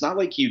first, but it's not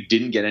like you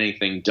didn't get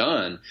anything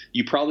done.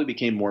 You probably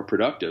became more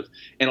productive.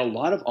 And a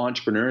lot of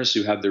entrepreneurs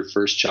who have their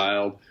first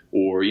child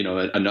or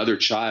another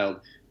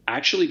child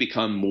actually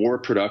become more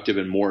productive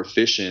and more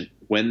efficient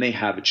when they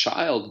have a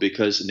child,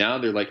 because now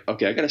they're like,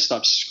 okay, I got to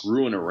stop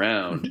screwing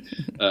around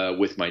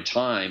with my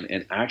time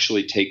and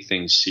actually take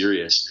things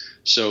serious.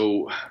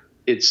 So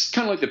it's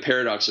kind of like the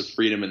paradox of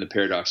freedom and the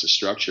paradox of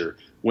structure.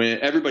 When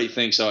everybody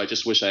thinks, oh, I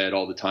just wish I had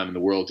all the time in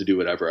the world to do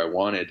whatever I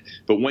wanted.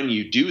 But when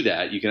you do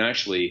that, you can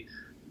actually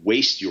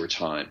waste your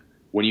time.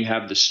 When you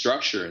have the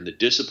structure and the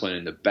discipline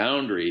and the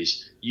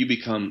boundaries, you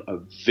become a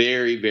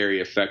very, very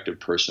effective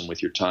person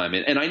with your time.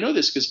 And I know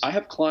this because I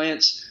have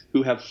clients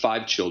who have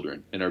 5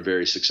 children and are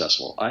very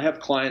successful. I have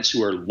clients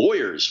who are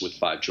lawyers with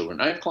 5 children.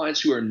 I have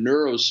clients who are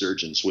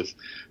neurosurgeons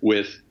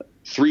with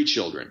 3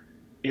 children.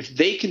 If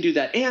they can do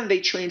that, and they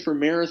train for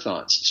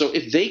marathons. So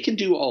if they can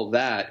do all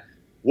that,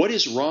 what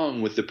is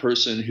wrong with the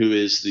person who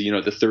is the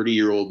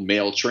 30-year-old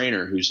male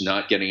trainer who's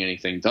not getting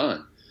anything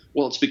done?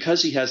 Well, it's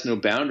because he has no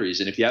boundaries.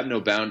 And if you have no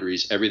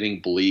boundaries,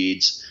 everything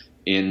bleeds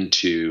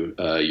into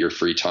your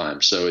free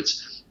time. So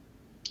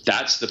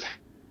that's the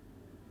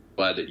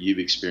glad that you've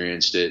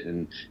experienced it.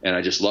 And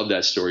I just love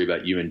that story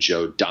about you and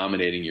Joe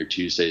dominating your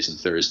Tuesdays and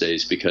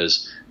Thursdays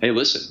because, hey,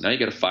 listen, now you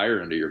got a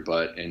fire under your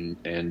butt.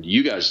 And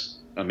you guys,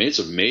 it's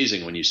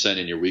amazing when you send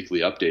in your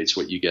weekly updates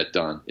what you get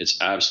done. It's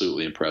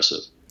absolutely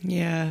impressive.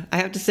 Yeah. I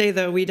have to say,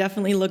 though, we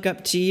definitely look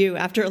up to you.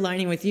 After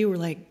aligning with you, we're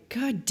like,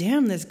 God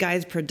damn, this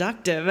guy's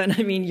productive. And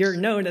you're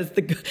known as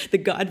the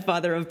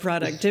godfather of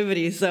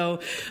productivity. So,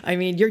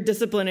 your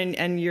discipline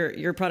and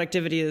your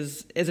productivity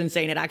is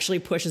insane. It actually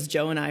pushes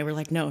Joe and I. We're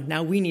like, no,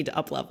 now we need to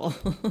up level.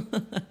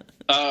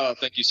 Oh,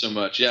 thank you so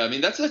much. Yeah,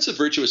 that's a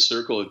virtuous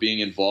circle of being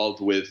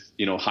involved with,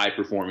 high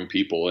performing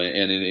people.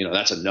 And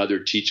that's another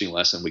teaching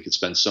lesson we could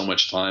spend so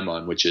much time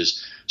on, which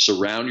is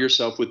surround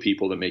yourself with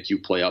people that make you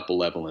play up a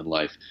level in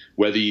life.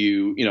 Whether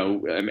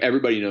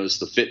everybody knows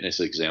the fitness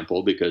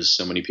example because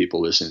so many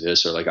people listening to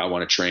this are like, I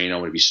want to train, I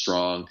want to be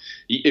strong.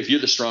 If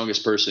you're the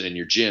strongest person in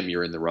your gym,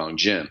 you're in the wrong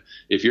gym.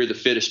 If you're the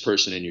fittest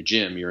person in your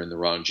gym, you're in the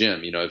wrong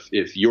gym.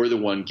 If you're the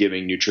one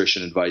giving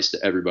nutrition advice to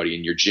everybody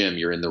in your gym,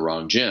 you're in the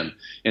wrong gym.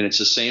 And it's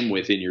the same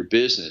within your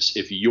business.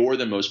 If you're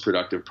the most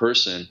productive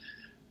person,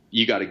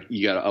 you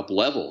gotta up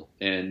level.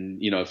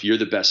 And, if you're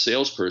the best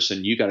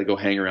salesperson, you got to go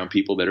hang around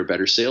people that are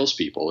better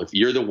salespeople. If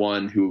you're the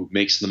one who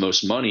makes the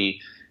most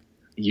money,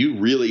 you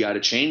really got to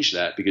change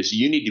that, because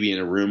you need to be in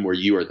a room where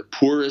you are the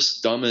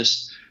poorest,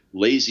 dumbest,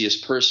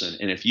 laziest person.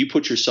 And if you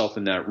put yourself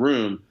in that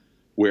room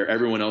where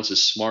everyone else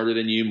is smarter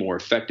than you, more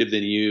effective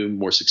than you,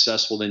 more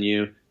successful than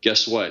you,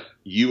 guess what?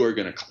 You are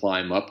going to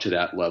climb up to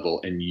that level,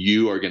 and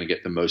you are going to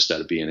get the most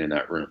out of being in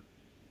that room.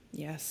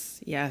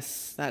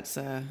 Yes. That's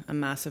a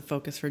massive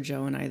focus for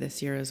Joe and I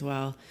this year as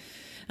well.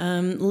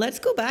 Let's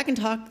go back and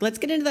talk. Let's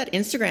get into that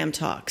Instagram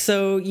talk.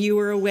 So you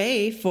were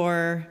away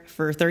for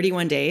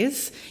 31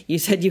 days. You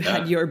said you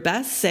had your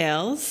best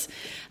sales.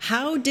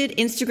 How did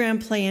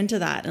Instagram play into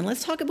that? And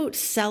let's talk about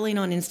selling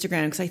on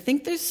Instagram, because I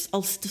think there's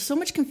so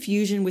much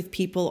confusion with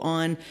people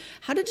on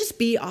how to just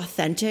be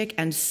authentic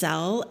and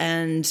sell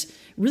and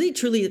really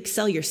truly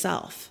sell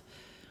yourself.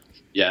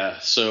 Yeah.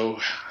 So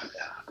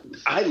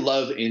I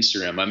love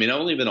Instagram. I mean, I've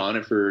only been on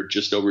it for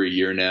just over a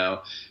year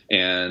now,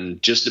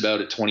 and just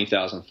about at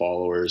 20,000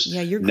 followers.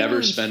 Yeah, you're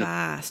growing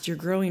fast. You're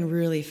growing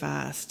really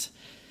fast.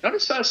 Not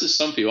as fast as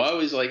some people. I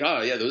always like,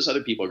 oh yeah, those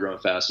other people are growing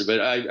faster,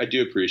 but I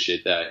do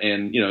appreciate that.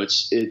 And,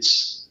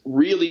 it's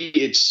really,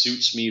 it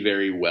suits me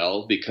very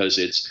well, because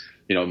it's,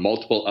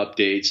 multiple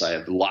updates. I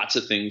have lots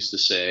of things to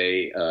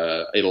say.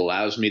 It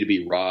allows me to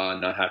be raw,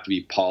 not have to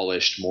be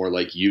polished, more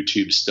like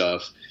YouTube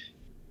stuff.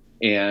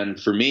 And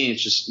for me,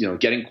 it's just,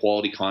 getting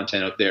quality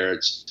content out there.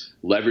 It's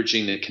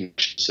leveraging the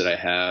connections that I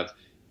have.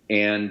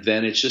 And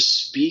then it's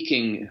just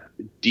speaking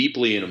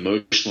deeply and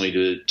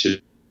emotionally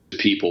to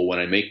people. When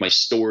I make my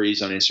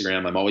stories on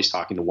Instagram, I'm always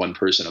talking to one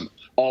person. I'm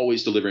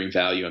always delivering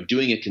value. I'm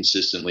doing it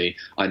consistently.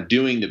 I'm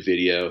doing the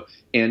video.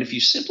 And if you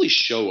simply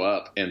show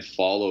up and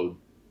follow,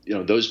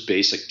 those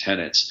basic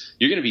tenets,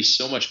 you're going to be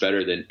so much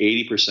better than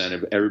 80%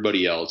 of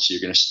everybody else.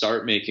 You're going to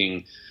start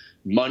making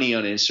money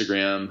on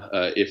Instagram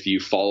if you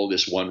follow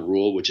this one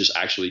rule, which is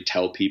actually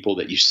tell people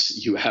that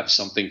you have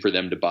something for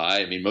them to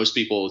buy. I mean, most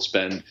people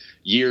spend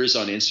years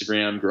on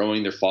Instagram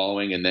growing their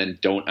following and then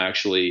don't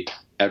actually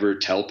ever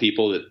tell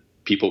people that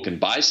people can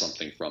buy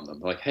something from them.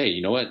 Like, hey,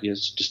 you know what?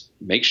 Just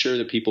make sure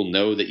that people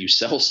know that you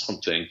sell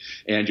something,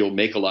 and you'll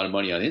make a lot of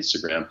money on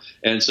Instagram.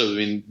 And so, I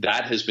mean,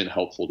 that has been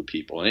helpful to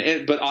people.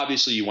 But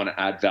obviously, you want to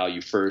add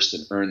value first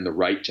and earn the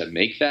right to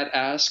make that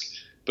ask.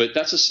 But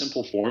that's a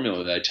simple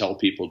formula that I tell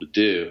people to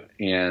do.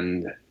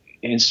 And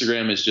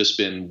Instagram has just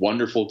been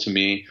wonderful to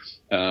me.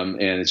 And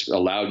it's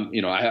allowed,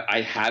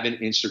 I have an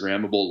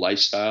Instagrammable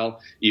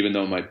lifestyle, even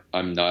though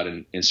I'm not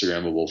an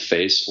Instagrammable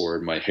face, or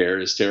my hair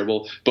is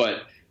terrible.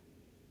 But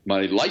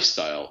my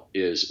lifestyle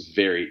is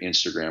very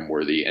Instagram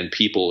worthy, and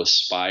people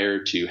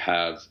aspire to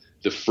have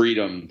the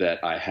freedom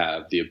that I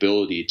have, the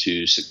ability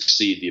to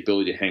succeed, the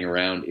ability to hang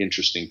around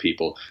interesting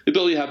people, the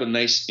ability to have a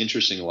nice,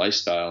 interesting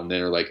lifestyle. And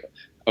they're like,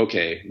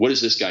 okay, what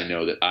does this guy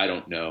know that I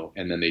don't know?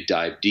 And then they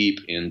dive deep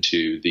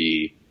into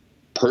the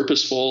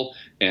purposeful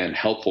and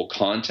helpful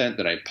content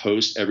that I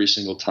post every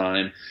single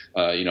time.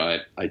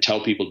 I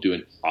tell people to do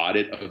an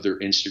audit of their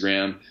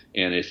Instagram.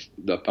 And if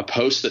a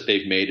post that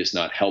they've made is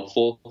not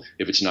helpful,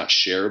 if it's not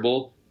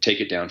shareable, take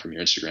it down from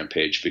your Instagram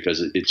page,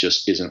 because it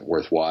just isn't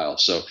worthwhile.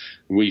 So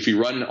if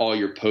you run all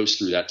your posts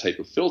through that type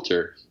of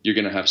filter, you're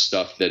going to have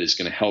stuff that is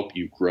going to help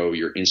you grow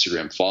your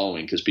Instagram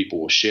following, because people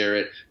will share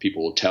it.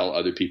 People will tell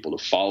other people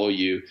to follow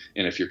you.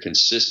 And if you're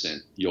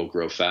consistent, you'll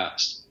grow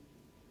fast.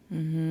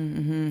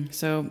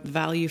 So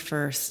value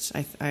first.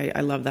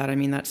 I love that. I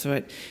mean, that's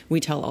what we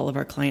tell all of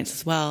our clients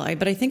as well.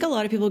 But I think a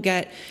lot of people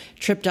get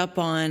tripped up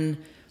on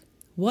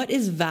what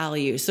is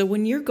value. So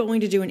when you're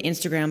going to do an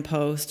Instagram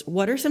post,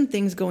 what are some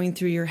things going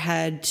through your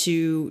head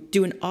to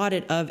do an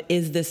audit of,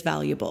 is this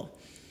valuable?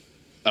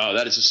 Oh,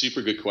 that is a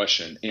super good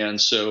question.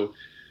 And so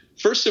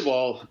first of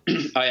all,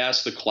 I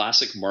ask the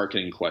classic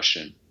marketing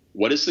question: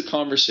 what is the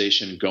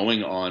conversation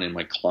going on in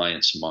my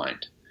client's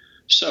mind?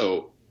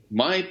 So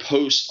my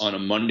post on a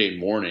Monday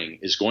morning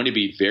is going to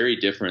be very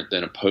different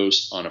than a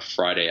post on a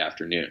Friday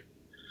afternoon.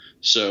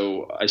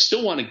 So I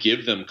still want to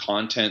give them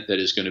content that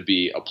is going to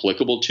be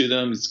applicable to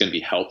them. It's going to be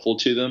helpful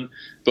to them.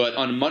 But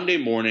on Monday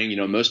morning,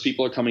 most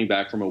people are coming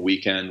back from a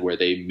weekend where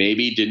they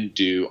maybe didn't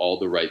do all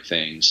the right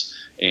things.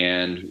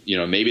 And,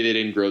 maybe they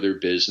didn't grow their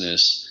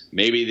business.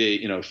 Maybe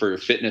they, for a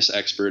fitness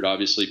expert,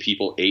 obviously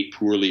people ate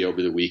poorly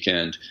over the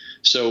weekend.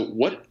 So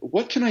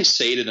what can I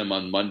say to them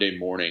on Monday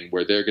morning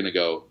where they're going to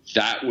go,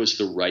 that was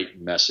the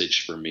right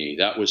message for me.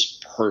 That was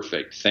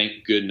perfect.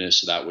 Thank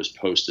goodness that was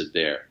posted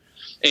there.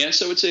 And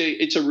so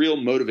it's a real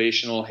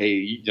motivational,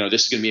 hey,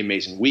 this is going to be an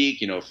amazing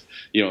week.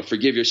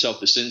 Forgive yourself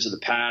the sins of the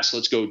past.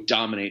 Let's go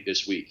dominate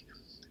this week.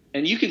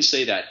 And you can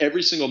say that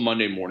every single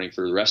Monday morning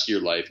for the rest of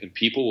your life, and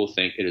people will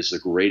think it is the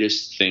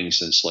greatest thing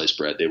since sliced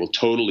bread. They will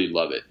totally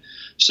love it.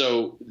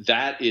 So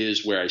that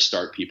is where I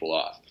start people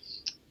off.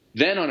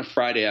 Then on a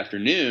Friday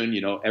afternoon,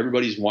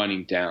 everybody's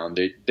winding down.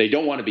 They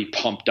don't want to be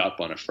pumped up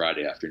on a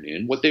Friday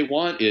afternoon. What they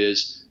want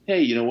is,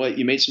 hey, you know what?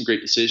 You made some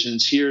great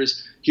decisions. Here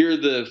are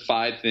the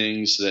 5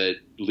 things that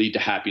lead to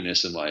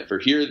happiness in life. Or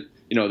here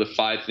the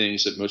 5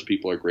 things that most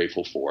people are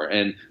grateful for.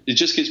 And it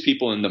just gets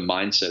people in the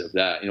mindset of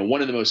that.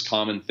 One of the most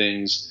common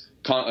things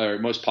or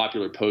most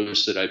popular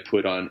posts that I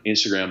put on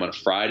Instagram on a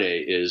Friday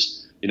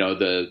is,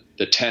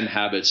 the 10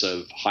 habits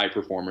of high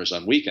performers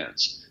on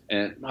weekends.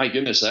 And my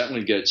goodness, that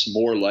one gets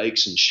more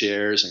likes and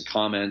shares and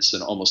comments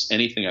than almost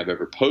anything I've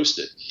ever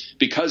posted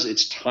because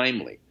it's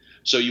timely.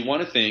 So you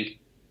want to think,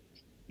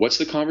 what's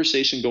the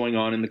conversation going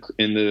on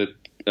in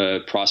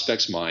the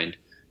prospect's mind?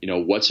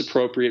 What's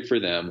appropriate for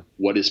them?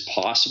 What is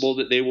possible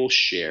that they will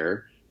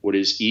share? What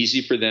is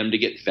easy for them to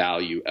get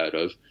value out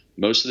of?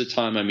 Most of the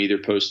time, I'm either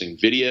posting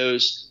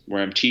videos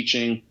where I'm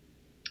teaching,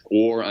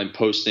 or I'm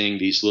posting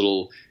these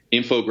little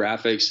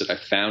infographics that I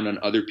found on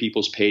other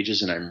people's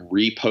pages, and I'm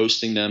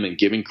reposting them and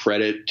giving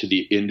credit to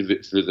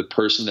the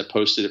person that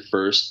posted it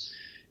first.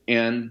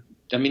 And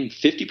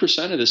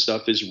 50% of this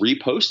stuff is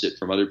reposted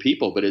from other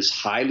people, but it's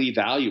highly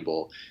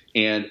valuable.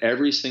 And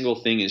every single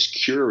thing is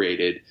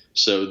curated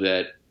so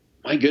that,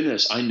 my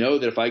goodness, I know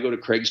that if I go to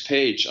Craig's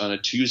page on a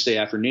Tuesday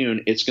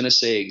afternoon, it's going to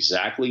say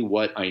exactly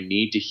what I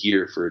need to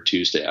hear for a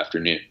Tuesday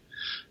afternoon.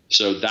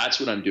 So that's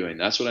what I'm doing.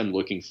 That's what I'm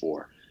looking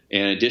for.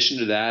 And in addition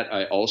to that,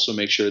 I also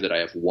make sure that I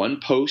have one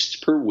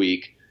post per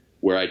week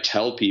where I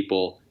tell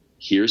people,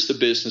 here's the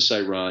business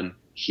I run,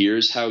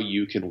 here's how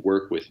you can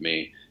work with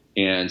me.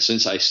 And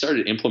since I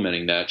started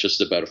implementing that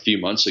just about a few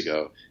months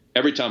ago,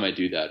 every time I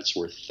do that, it's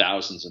worth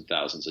thousands and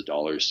thousands of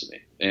dollars to me.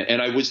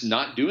 And I was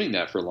not doing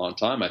that for a long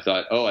time. I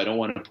thought, I don't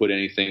want to put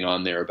anything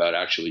on there about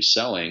actually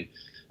selling.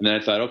 And then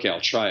I thought, okay,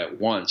 I'll try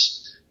it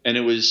once. And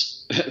it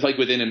was like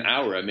within an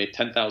hour, I made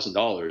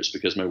 $10,000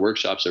 because my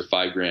workshops are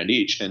 $5,000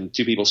 each, and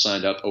 2 people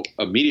signed up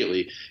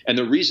immediately. And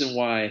the reason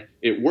why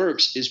it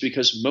works is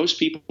because most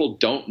people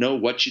don't know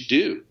what you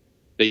do.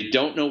 They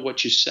don't know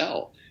what you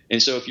sell.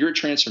 And so if you're a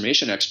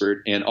transformation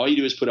expert and all you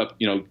do is put up,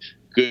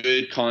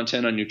 good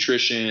content on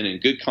nutrition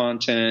and good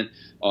content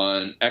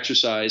on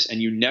exercise,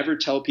 and you never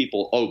tell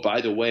people, oh,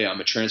 by the way,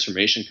 I'm a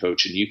transformation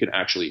coach and you can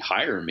actually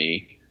hire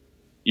me,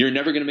 you're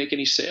never going to make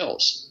any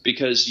sales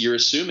because you're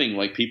assuming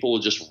like people will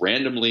just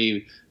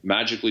randomly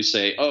magically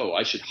say, oh,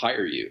 I should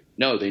hire you.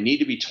 No, they need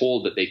to be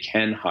told that they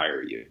can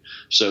hire you.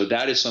 So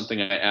that is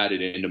something I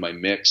added into my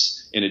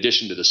mix in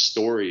addition to the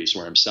stories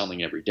where I'm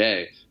selling every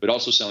day, but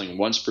also selling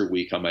once per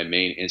week on my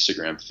main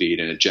Instagram feed,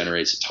 and it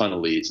generates a ton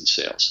of leads and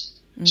sales.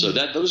 Mm-hmm. So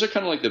those are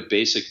kind of like the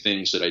basic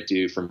things that I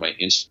do from my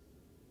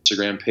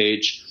Instagram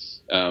page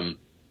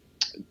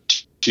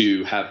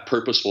to have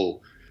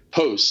purposeful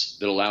posts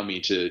that allow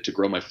me to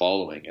grow my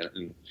following.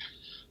 And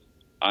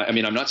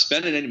I'm not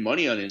spending any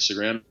money on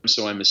Instagram,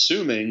 so I'm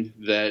assuming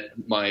that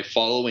my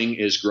following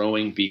is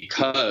growing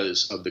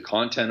because of the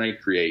content I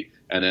create,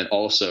 and then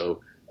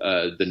also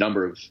the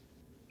number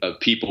of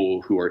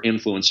people who are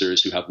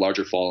influencers who have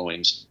larger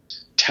followings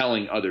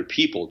telling other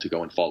people to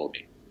go and follow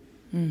me.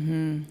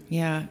 Mm-hmm.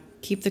 Yeah.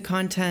 Keep the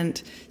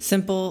content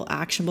simple,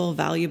 actionable,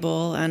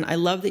 valuable. And I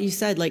love that you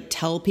said,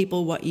 tell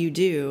people what you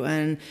do.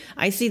 And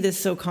I see this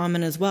so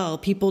common as well.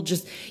 People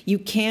just, you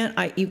can't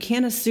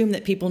assume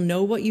that people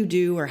know what you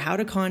do or how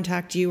to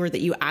contact you, or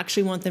that you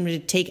actually want them to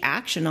take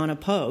action on a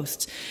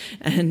post.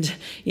 And,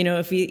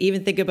 if you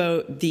even think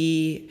about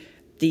the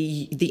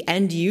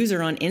end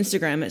user on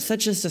Instagram, it's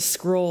such just a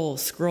scroll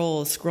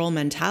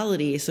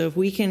mentality. So if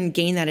we can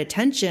gain that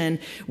attention,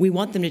 we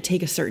want them to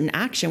take a certain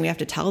action. We have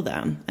to tell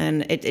them.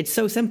 And it's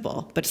so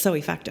simple, but so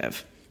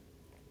effective.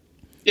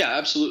 Yeah,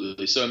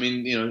 absolutely. So,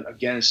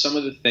 again, some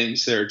of the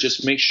things there,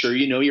 just make sure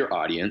you know your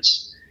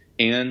audience,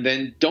 and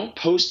then don't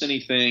post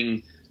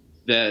anything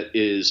that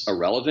is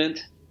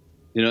irrelevant.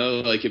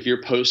 If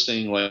you're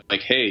posting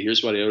like, hey,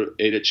 here's what I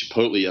ate at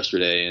Chipotle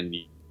yesterday, and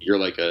you're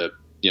like a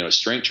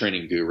strength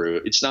training guru,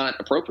 it's not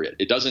appropriate.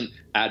 It doesn't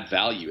add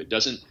value.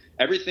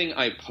 Everything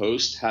I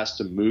post has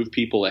to move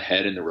people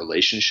ahead in the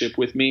relationship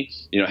with me.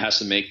 It has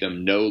to make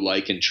them know,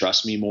 like, and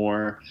trust me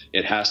more.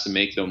 It has to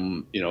make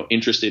them,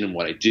 interested in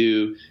what I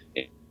do.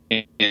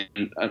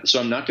 And so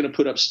I'm not going to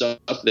put up stuff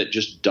that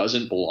just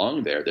doesn't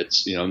belong there.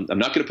 I'm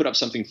not going to put up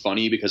something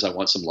funny because I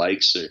want some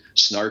likes, or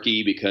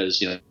snarky because,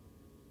 the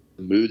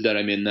mood that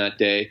I'm in that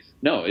day.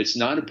 No, it's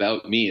not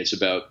about me. It's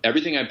about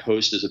everything I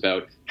post is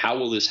about how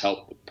will this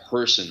help the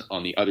person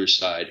on the other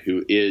side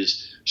who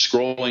is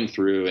scrolling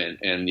through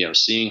and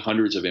seeing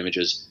hundreds of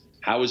images.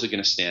 How is it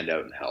going to stand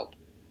out and help?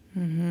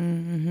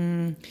 Mm-hmm,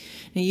 mm-hmm.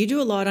 Now, you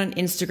do a lot on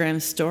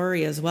Instagram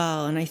story as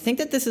well. And I think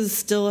that this is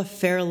still a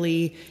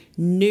fairly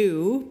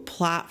new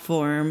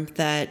platform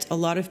that a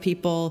lot of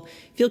people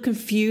feel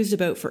confused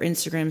about for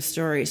Instagram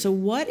story. So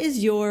what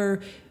is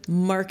your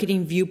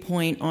marketing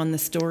viewpoint on the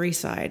story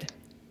side?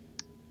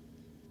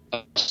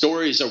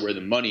 Stories are where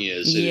the money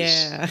is.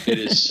 It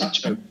is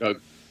such a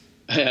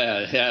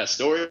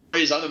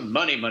stories are the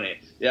money.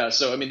 Yeah.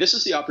 So, this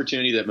is the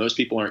opportunity that most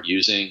people aren't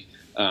using.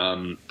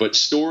 But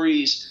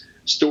stories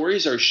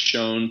are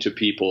shown to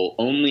people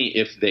only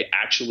if they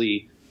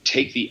actually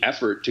take the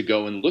effort to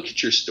go and look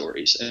at your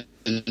stories.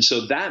 And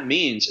so that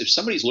means if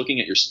somebody's looking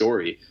at your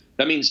story,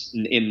 that means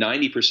in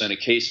 90% of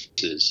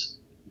cases,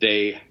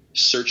 they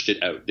searched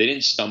it out. They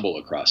didn't stumble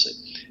across it.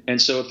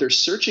 And so if they're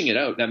searching it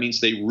out, that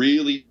means they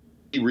really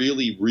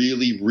really,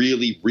 really,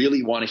 really,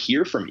 really want to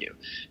hear from you.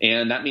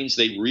 And that means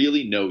they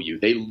really know you.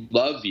 They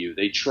love you.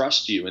 They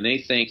trust you. And they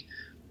think,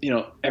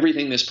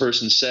 everything this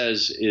person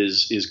says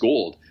is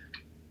gold.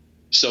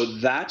 So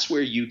that's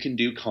where you can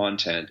do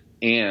content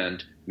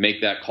and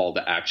make that call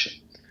to action.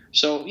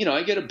 So,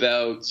 I get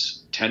about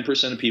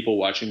 10% of people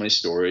watching my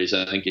stories.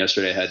 I think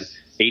yesterday I had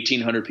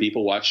 1,800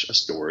 people watch a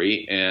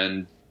story,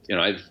 and,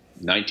 I have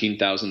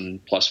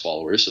 19,000 plus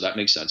followers. So that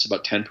makes sense,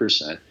 about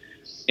 10%.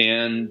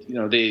 And,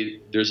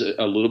 there's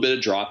a little bit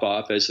of drop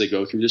off as they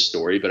go through the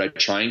story, but I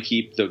try and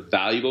keep the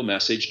valuable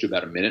message to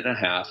about a minute and a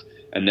half.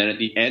 And then at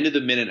the end of the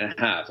minute and a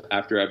half,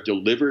 after I've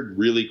delivered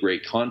really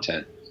great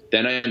content,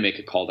 then I make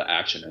a call to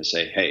action. I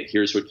say, hey,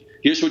 here's what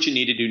you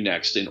need to do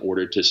next in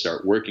order to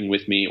start working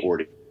with me, or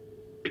to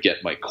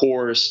get my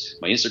course,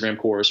 my Instagram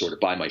course, or to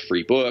buy my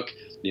free book,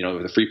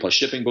 the free plus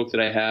shipping book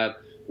that I have,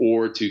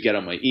 or to get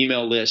on my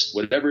email list,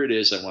 whatever it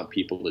is I want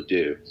people to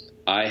do.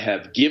 I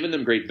have given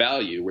them great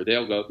value where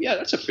they'll go, yeah,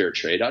 that's a fair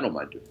trade. I don't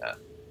mind doing that.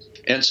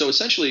 And so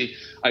essentially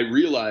I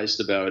realized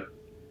about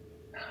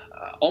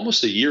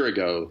almost a year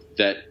ago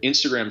that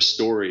Instagram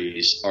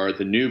stories are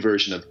the new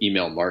version of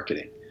email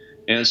marketing.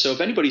 And so if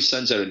anybody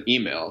sends out an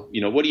email,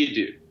 what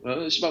do?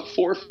 Well, there's about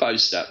 4 or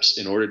 5 steps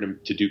in order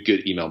to do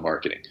good email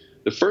marketing.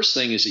 The first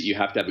thing is that you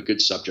have to have a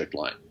good subject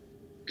line,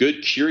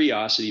 good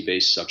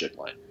curiosity-based subject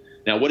line.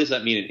 Now, what does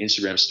that mean in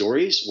Instagram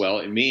stories? Well,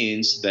 it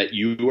means that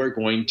you are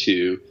going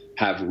to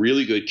have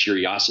really good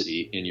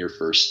curiosity in your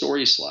first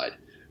story slide.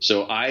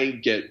 So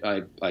I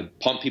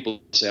pump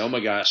people to say, oh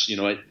my gosh,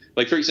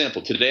 like for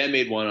example, today I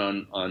made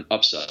one on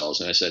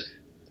upsells, and I said,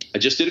 I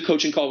just did a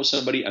coaching call with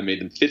somebody. I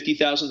made them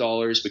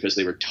 $50,000 because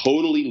they were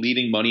totally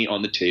leaving money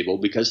on the table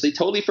because they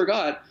totally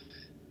forgot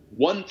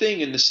one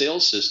thing in the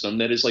sales system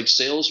that is like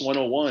sales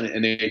 101,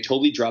 and they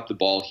totally dropped the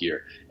ball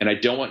here. And I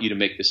don't want you to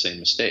make the same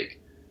mistake.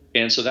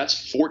 And so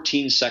that's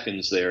 14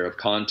 seconds there of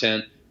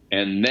content.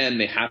 And then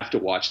they have to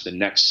watch the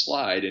next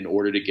slide in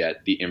order to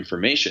get the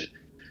information.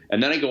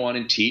 And then I go on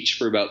and teach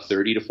for about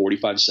 30 to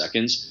 45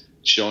 seconds,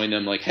 showing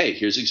them like, hey,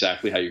 here's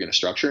exactly how you're going to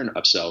structure an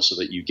upsell so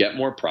that you get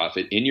more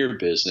profit in your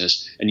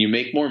business and you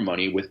make more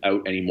money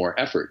without any more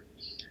effort.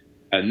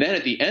 And then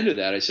at the end of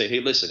that, I say,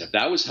 hey, listen, if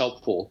that was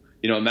helpful,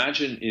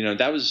 imagine,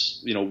 that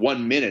was,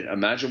 1 minute.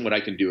 Imagine what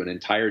I can do an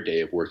entire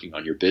day of working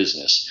on your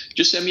business.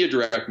 Just send me a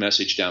direct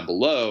message down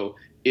below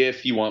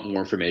if you want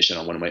more information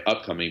on one of my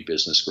upcoming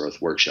business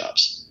growth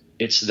workshops.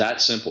 It's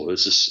that simple.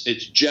 It's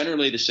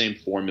generally the same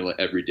formula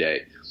every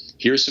day.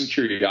 Here's some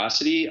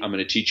curiosity. I'm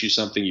going to teach you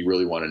something you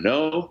really want to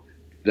know.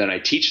 Then I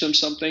teach them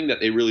something that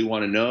they really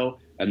want to know.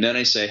 And then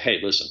I say, hey,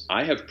 listen,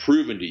 I have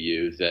proven to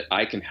you that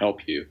I can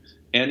help you.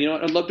 And,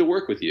 I'd love to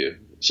work with you.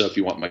 So if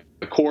you want my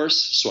course,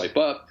 swipe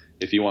up.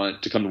 If you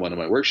want to come to one of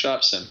my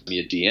workshops, send me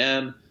a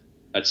DM,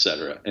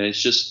 etc. And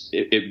it's just,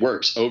 it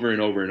works over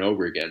and over and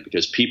over again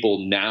because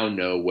people now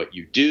know what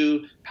you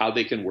do, how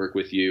they can work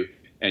with you,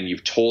 and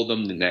you've told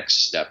them the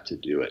next step to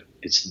do it.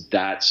 It's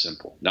that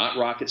simple. Not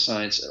rocket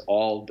science at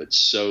all, but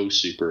so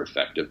super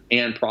effective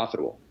and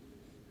profitable.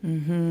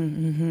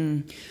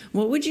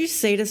 What would you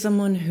say to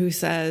someone who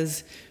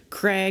says,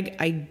 Craig,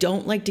 I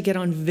don't like to get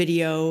on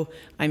video.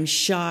 I'm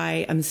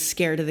shy. I'm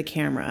scared of the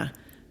camera.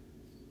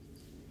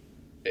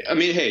 I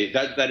mean, hey,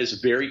 that is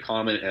very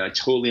common, and I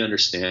totally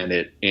understand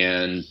it.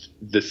 And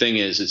the thing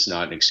is, it's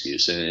not an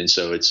excuse. And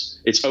so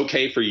it's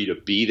okay for you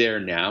to be there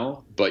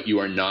now, but you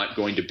are not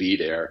going to be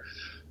there.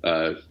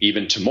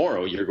 Even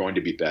tomorrow, you're going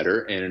to be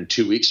better. And in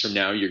 2 weeks from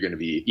now, you're going to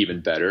be even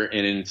better.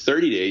 And in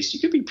 30 days, you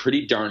could be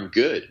pretty darn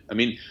good. I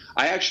mean,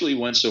 I actually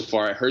went so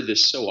far. I heard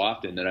this so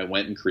often that I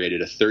went and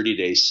created a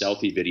 30-day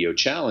selfie video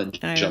challenge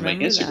on my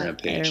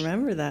Instagram page. I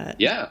remember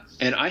that. Yeah.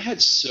 And I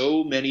had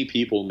so many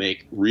people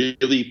make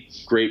really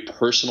great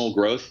personal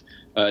growth,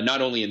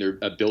 not only in their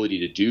ability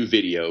to do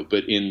video,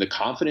 but in the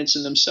confidence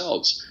in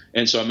themselves.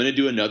 And so I'm going to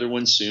do another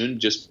one soon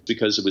just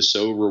because it was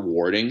so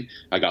rewarding.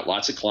 I got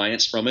lots of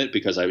clients from it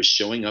because I was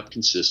showing up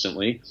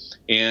consistently.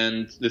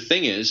 And the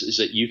thing is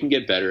that you can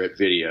get better at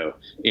video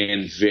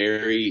in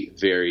very,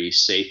 very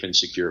safe and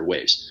secure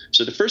ways.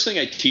 So the first thing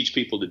I teach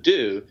people to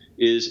do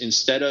is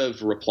instead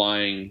of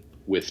replying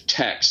with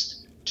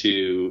text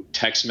to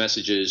text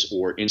messages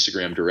or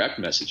Instagram direct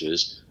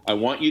messages, I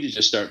want you to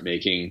just start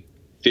making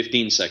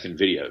 15-second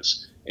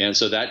videos. And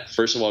so that,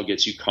 first of all,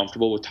 gets you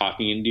comfortable with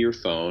talking into your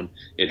phone.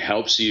 It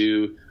helps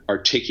you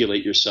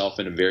articulate yourself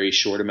in a very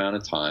short amount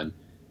of time.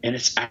 And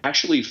it's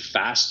actually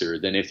faster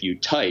than if you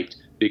typed,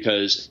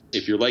 because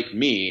if you're like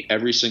me,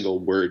 every single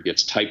word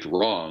gets typed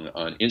wrong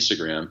on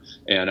Instagram.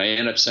 And I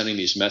end up sending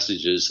these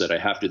messages that I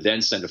have to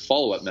then send a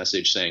follow-up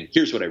message saying,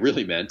 here's what I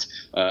really meant.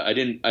 I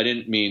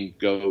didn't mean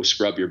go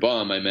scrub your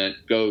bum. I meant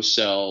go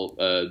sell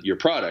your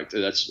product.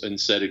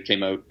 Instead it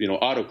came out,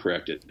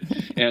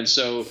 auto-corrected. And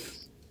so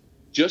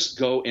just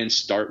go and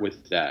start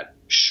with that.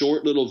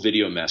 Short little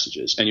video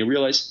messages. And you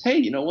realize, hey,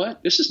 you know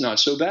what? This is not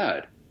so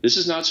bad. This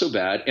is not so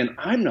bad. And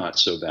I'm not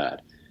so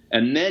bad.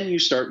 And then you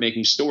start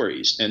making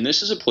stories. And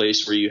this is a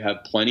place where you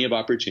have plenty of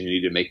opportunity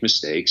to make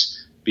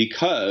mistakes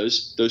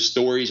because those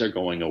stories are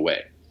going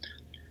away.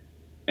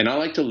 And I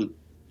like to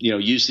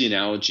use the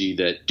analogy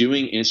that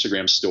doing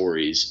Instagram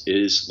stories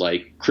is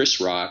like Chris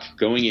Rock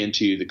going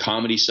into the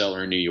Comedy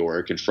Cellar in New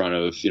York in front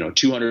of,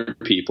 200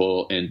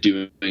 people and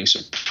doing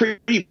some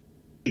pretty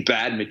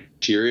bad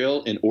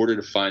material in order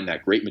to find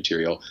that great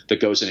material that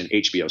goes in an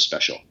HBO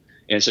special.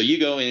 And so you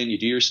go in, you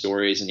do your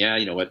stories, and yeah,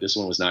 you know what, this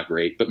one was not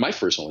great, but my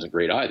first one wasn't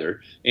great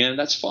either. And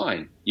that's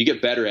fine. You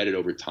get better at it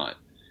over time.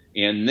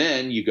 And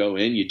then you go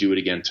in, you do it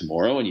again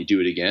tomorrow, and you do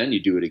it again,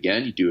 you do it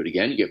again, you do it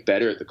again. You get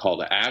better at the call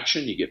to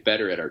action. You get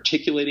better at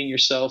articulating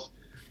yourself.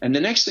 And the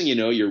next thing you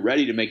know, you're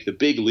ready to make the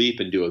big leap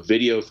and do a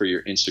video for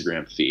your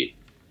Instagram feed.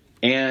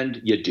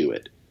 And you do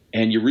it.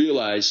 And you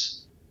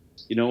realize,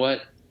 you know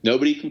what?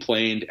 Nobody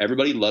complained.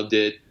 Everybody loved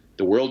it.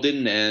 The world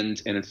didn't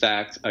end. And in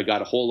fact, I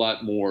got a whole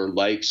lot more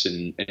likes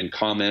and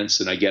comments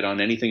than I get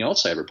on anything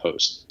else I ever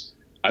post.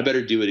 I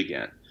better do it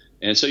again.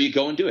 And so you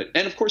go and do it.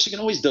 And of course, you can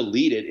always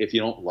delete it if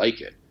you don't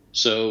like it.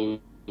 So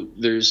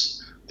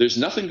there's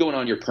nothing going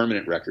on your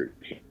permanent record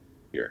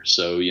here.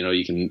 So,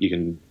 you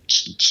can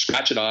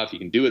scratch it off. You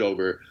can do it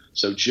over.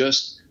 So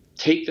just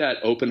take that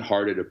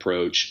open-hearted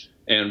approach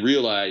and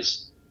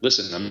realize,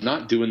 listen, I'm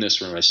not doing this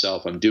for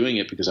myself. I'm doing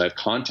it because I have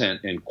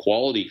content and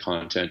quality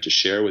content to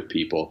share with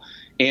people.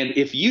 And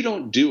if you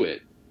don't do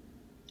it,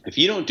 if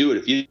you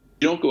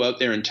don't go out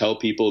there and tell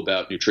people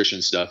about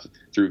nutrition stuff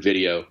through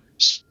video,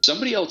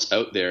 somebody else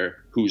out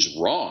there who's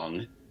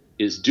wrong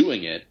is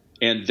doing it,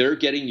 and they're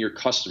getting your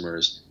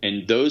customers,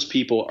 and those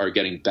people are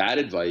getting bad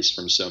advice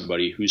from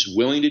somebody who's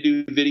willing to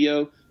do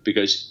video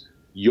because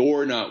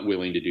you're not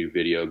willing to do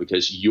video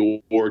because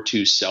you're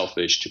too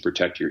selfish to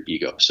protect your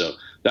ego. So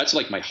that's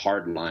like my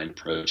hard line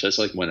approach. That's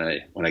like when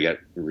I get,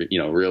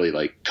 really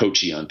like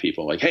coachy on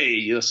people, like,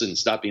 hey, listen,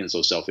 stop being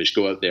so selfish,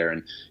 go out there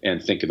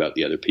and think about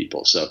the other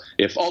people. So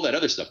if all that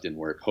other stuff didn't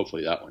work,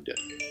 hopefully that one did.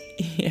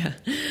 Yeah.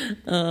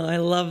 Oh, I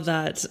love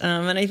that.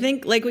 And I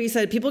think, like what you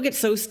said, people get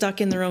so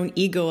stuck in their own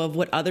ego of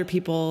what other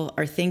people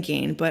are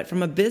thinking. But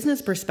from a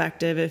business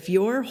perspective, if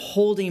you're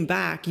holding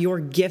back your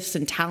gifts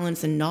and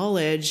talents and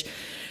knowledge,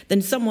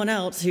 then someone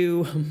else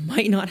who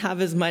might not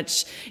have as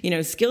much,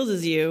 skills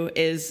as you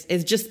is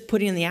just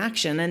putting in the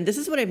action. And this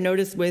is what I've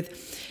noticed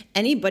with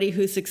anybody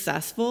who's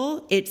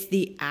successful. It's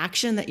the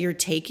action that you're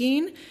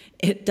taking.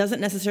 It doesn't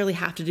necessarily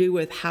have to do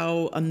with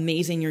how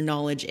amazing your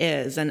knowledge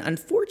is. And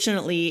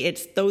unfortunately,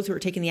 it's those who are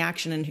taking the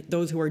action and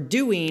those who are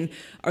doing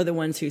are the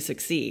ones who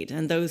succeed.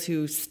 And those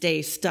who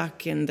stay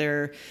stuck in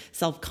their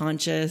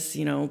self-conscious,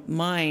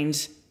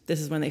 mind, this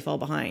is when they fall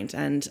behind.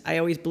 And I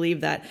always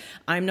believe that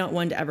I'm not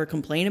one to ever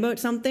complain about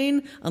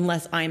something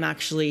unless I'm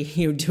actually,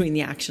 doing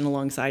the action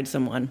alongside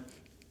someone.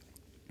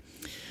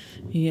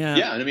 Yeah.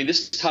 Yeah. And I mean,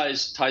 this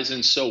ties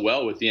in so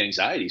well with the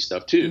anxiety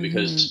stuff too,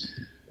 because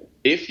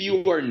if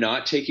you are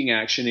not taking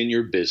action in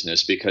your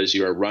business because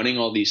you are running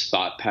all these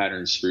thought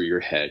patterns through your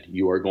head,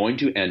 you are going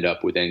to end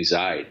up with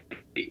anxiety.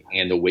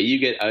 And the way you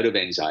get out of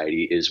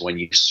anxiety is when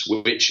you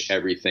switch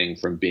everything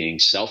from being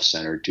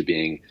self-centered to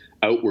being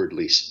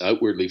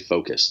outwardly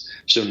focused.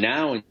 So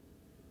now,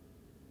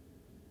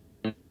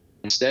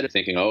 instead of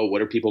thinking, oh,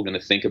 what are people going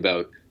to think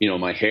about,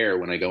 my hair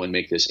when I go and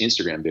make this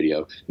Instagram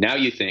video? Now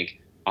you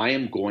think, I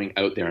am going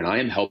out there and I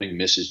am helping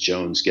Mrs.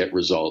 Jones get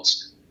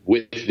results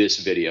with this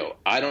video.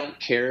 I don't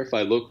care if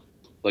I look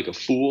like a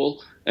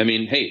fool. I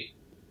mean, hey,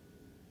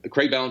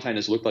 Craig Ballantyne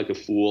has looked like a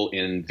fool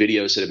in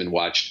videos that have been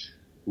watched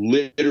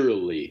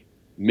literally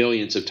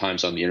millions of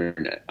times on the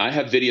internet. I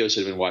have videos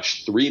that have been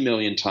watched 3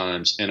 million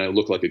times and I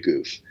look like a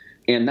goof.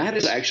 And that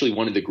is actually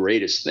one of the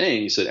greatest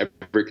things that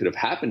ever could have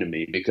happened to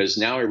me, because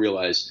now I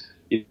realize,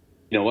 you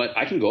know what,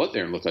 I can go out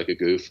there and look like a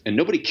goof and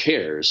nobody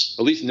cares,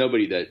 at least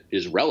nobody that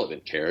is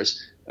relevant cares.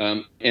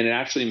 And it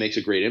actually makes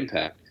a great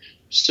impact.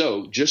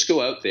 So just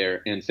go out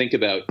there and think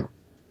about,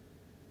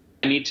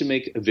 I need to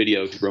make a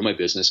video to grow my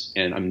business,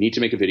 and I need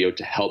to make a video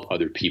to help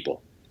other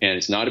people. And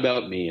it's not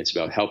about me, it's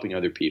about helping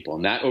other people.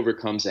 And that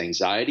overcomes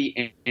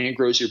anxiety and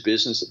grows your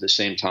business at the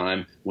same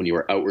time when you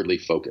are outwardly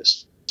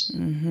focused.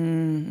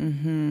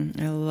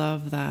 I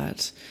love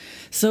that.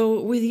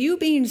 So with you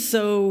being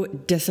so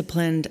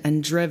disciplined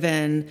and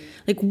driven,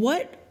 like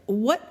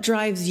what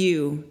drives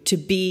you to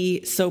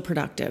be so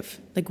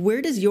productive? Like,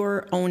 where does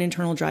your own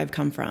internal drive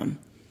come from?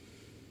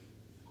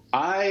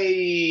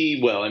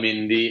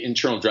 The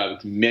internal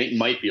drive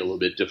might be a little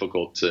bit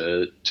difficult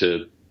to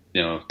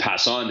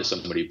pass on to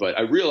somebody, but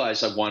I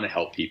realize I want to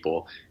help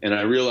people, and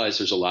I realize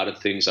there's a lot of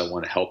things I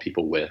want to help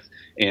people with.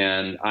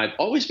 And I've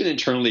always been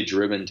internally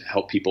driven to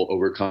help people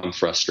overcome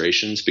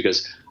frustrations,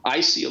 because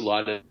I see a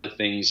lot of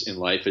things in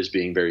life as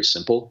being very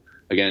simple.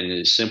 Again,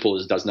 as simple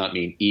as does not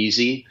mean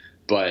easy,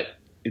 but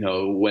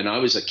when I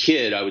was a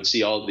kid, I would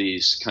see all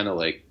these kind of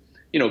like,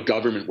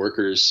 government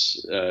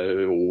workers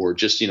or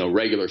just,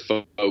 regular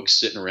folks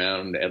sitting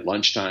around at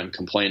lunchtime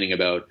complaining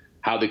about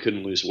how they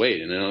couldn't lose weight.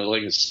 And I was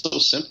like, it's so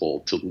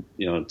simple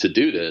to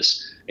do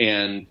this.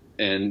 And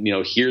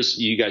here's,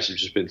 you guys have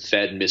just been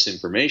fed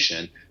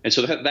misinformation. And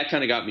so that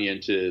kind of got me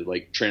into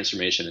like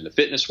transformation in the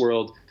fitness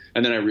world.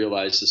 And then I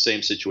realized the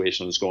same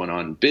situation was going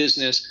on in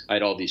business. I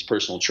had all these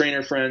personal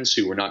trainer friends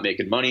who were not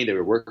making money. They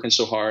were working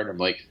so hard. I'm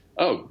like,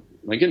 oh,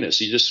 my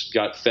goodness, you just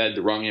got fed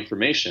the wrong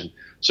information.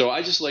 So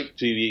I just like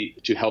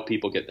to help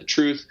people get the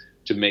truth,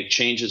 to make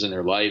changes in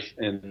their life.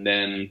 And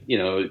then,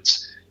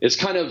 it's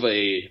kind of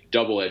a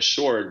double-edged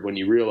sword when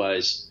you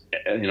realize,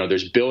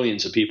 there's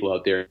billions of people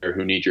out there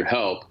who need your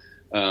help.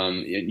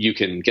 You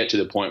can get to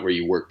the point where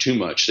you work too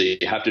much. So you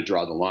have to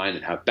draw the line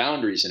and have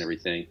boundaries and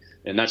everything.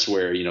 And that's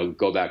where,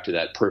 go back to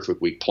that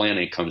perfect week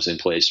planning comes in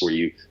place, where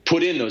you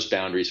put in those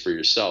boundaries for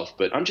yourself.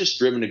 But I'm just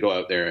driven to go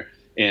out there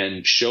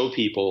and show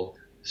people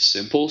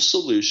simple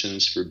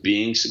solutions for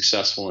being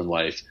successful in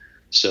life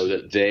so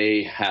that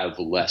they have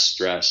less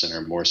stress and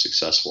are more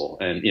successful.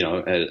 And,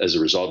 as a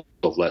result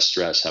of less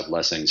stress, have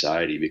less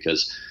anxiety,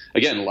 because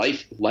again,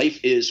 life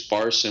is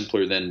far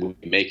simpler than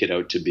we make it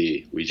out to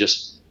be. We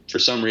just, for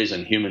some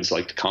reason, humans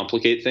like to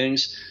complicate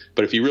things.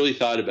 But if you really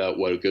thought about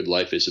what a good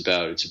life is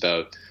about, it's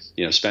about,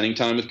 spending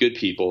time with good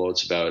people.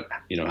 It's about,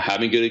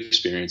 having good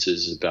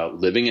experiences. It's about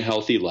living a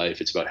healthy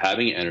life. It's about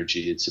having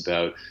energy. It's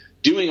about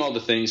doing all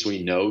the things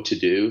we know to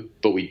do,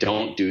 but we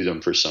don't do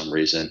them for some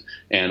reason.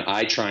 And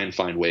I try and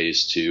find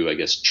ways to, I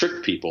guess,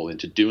 trick people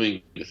into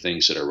doing the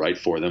things that are right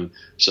for them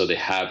so they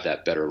have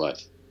that better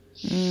life.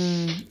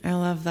 I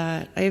love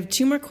that. I have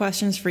 2 more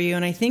questions for you,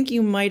 and I think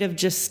you might have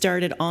just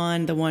started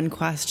on the one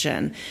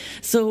question.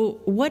 So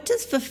what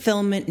does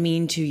fulfillment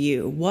mean to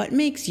you? What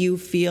makes you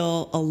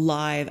feel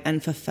alive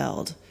and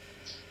fulfilled?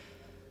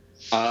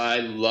 I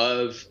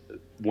love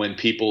when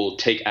people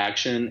take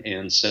action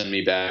and send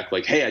me back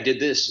like, hey, I did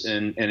this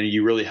and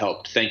you really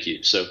helped. Thank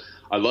you. So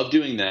I love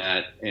doing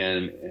that.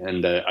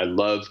 And I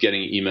love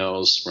getting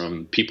emails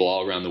from people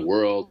all around the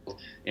world.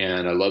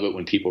 And I love it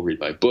when people read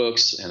my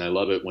books. And I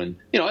love it when,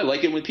 I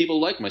like it when people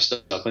like my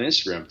stuff on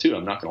Instagram too.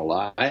 I'm not going to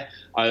lie.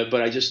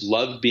 But I just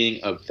love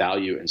being of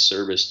value and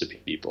service to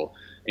people.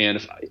 And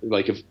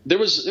if there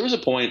was a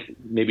point,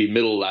 maybe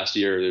middle of last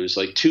year, there was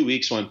like 2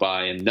 weeks went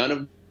by and none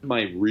of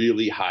my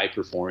really high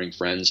performing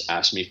friends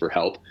asked me for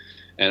help.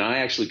 And I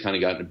actually kind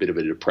of got in a bit of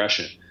a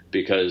depression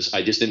because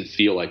I just didn't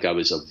feel like I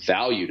was of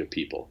value to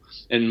people.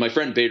 And my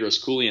friend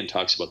Bedros Keuilian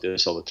talks about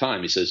this all the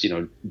time. He says,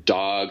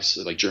 dogs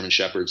like German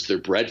Shepherds, they're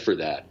bred for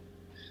that.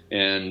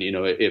 And,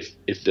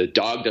 if the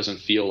dog doesn't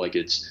feel like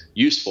it's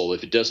useful,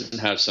 if it doesn't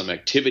have some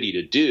activity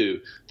to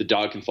do, the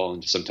dog can fall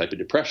into some type of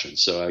depression.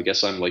 So I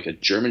guess I'm like a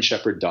German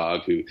Shepherd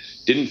dog who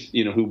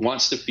who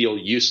wants to feel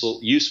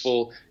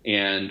useful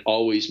and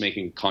always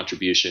making a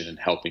contribution and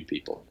helping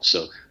people.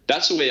 So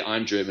that's the way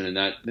I'm driven.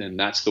 And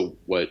that's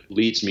what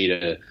leads me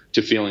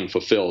to feeling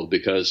fulfilled,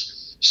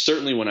 because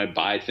certainly when I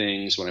buy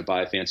things, when I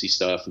buy fancy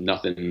stuff,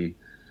 nothing,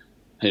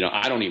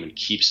 I don't even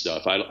keep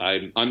stuff.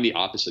 I'm the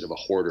opposite of a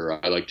hoarder.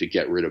 I like to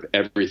get rid of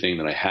everything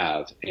that I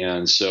have.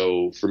 And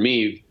so for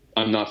me,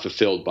 I'm not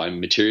fulfilled by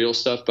material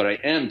stuff, but I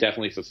am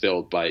definitely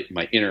fulfilled by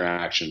my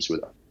interactions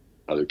with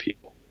other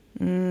people.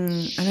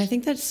 And I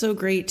think that's so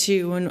great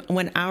too,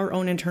 when our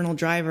own internal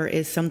driver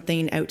is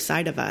something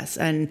outside of us,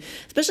 and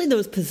especially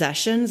those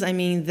possessions. I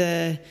mean,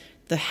 the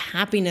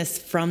happiness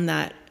from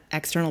that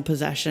external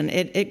possession,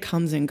 it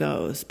comes and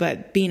goes,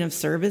 but being of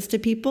service to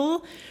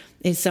people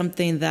is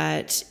something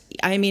that,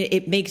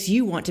 it makes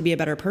you want to be a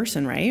better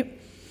person, right?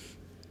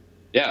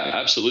 Yeah,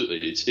 absolutely.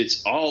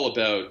 It's all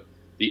about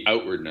the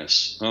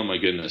outwardness. Oh my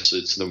goodness.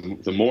 It's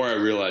the more I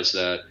realize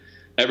that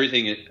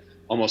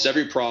almost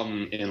every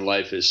problem in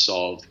life is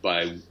solved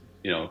by,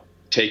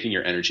 taking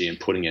your energy and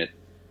putting it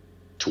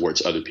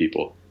towards other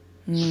people.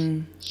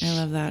 I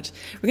love that.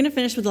 We're going to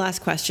finish with the last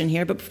question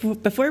here,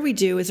 but before we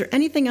do, is there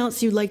anything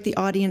else you'd like the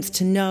audience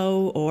to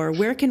know, or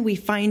where can we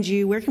find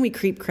you? Where can we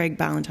creep Craig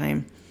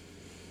Ballantyne?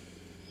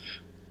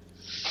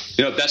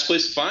 Best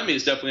place to find me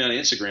is definitely on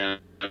Instagram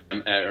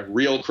at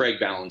Real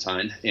Craig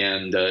Ballantyne.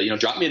 And,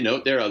 drop me a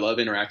note there. I love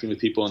interacting with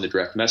people on the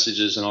direct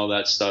messages and all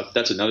that stuff.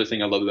 That's another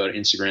thing I love about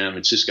Instagram.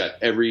 It's just got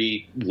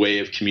every way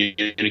of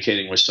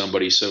communicating with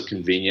somebody so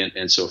convenient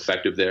and so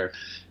effective there.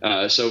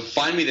 So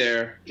find me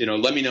there.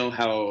 Let me know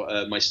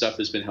how my stuff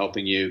has been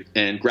helping you.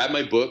 And grab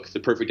my book, The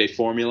Perfect Day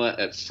Formula,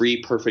 at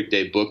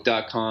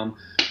freeperfectdaybook.com.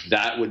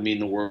 That would mean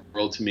the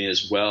world to me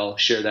as well.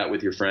 Share that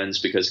with your friends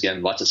because,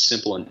 again, lots of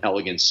simple and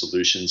elegant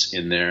solutions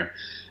in there.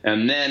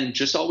 And then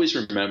just always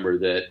remember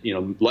that,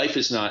 life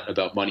is not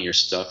about money or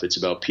stuff. It's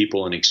about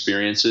people and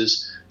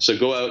experiences. So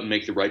go out and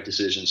make the right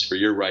decisions for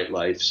your right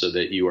life so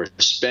that you are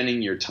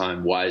spending your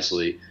time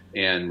wisely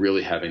and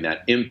really having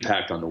that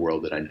impact on the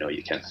world that I know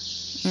you can.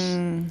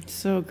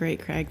 So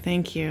great, Craig.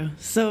 Thank you.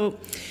 So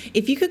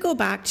if you could go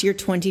back to your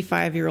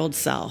 25-year-old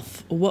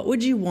self, what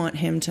would you want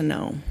him to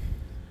know?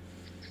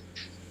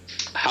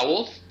 How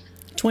old?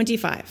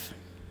 25.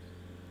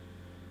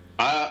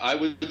 I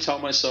would tell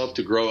myself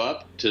to grow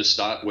up, to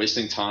stop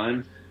wasting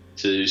time,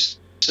 to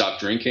stop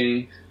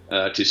drinking,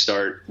 to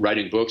start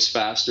writing books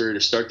faster, to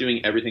start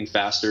doing everything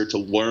faster, to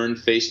learn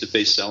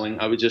face-to-face selling.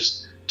 I would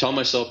just tell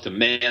myself to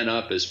man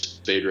up, as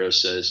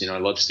Bedros says. I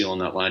love stealing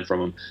that line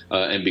from him,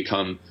 and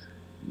become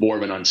more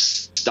of an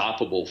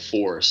unstoppable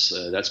force.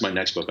 That's my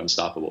next book,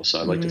 Unstoppable. So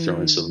I'd like to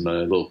throw in some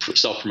little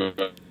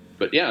self-promotion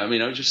But yeah, I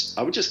mean, I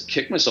would just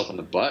kick myself in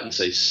the butt and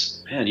say,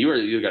 man,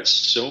 you got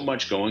so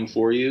much going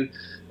for you,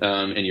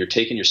 and you're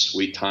taking your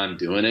sweet time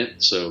doing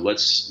it. So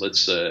let's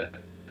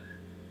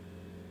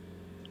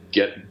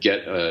get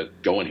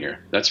going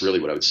here. That's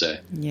really what I would say.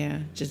 Yeah,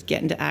 just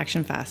get into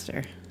action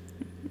faster.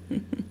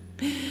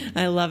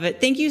 I love it.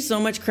 Thank you so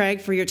much,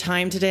 Craig, for your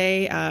time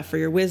today, for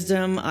your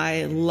wisdom.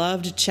 I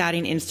loved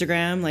chatting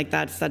Instagram. Like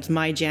that's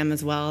my jam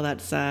as well.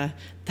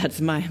 That's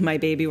my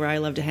baby where I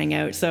love to hang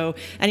out. So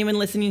anyone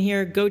listening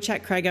here, go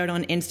check Craig out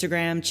on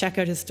Instagram, check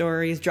out his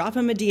stories, drop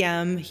him a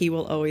DM. He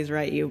will always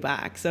write you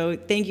back. So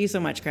thank you so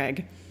much,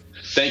 Craig.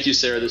 Thank you,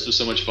 Sarah. This was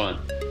so much fun.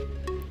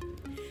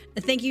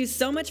 Thank you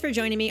so much for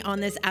joining me on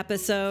this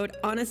episode.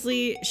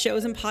 Honestly,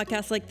 shows and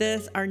podcasts like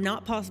this are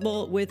not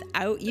possible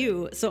without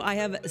you. So I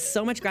have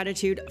so much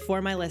gratitude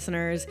for my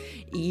listeners.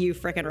 You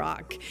frickin'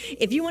 rock.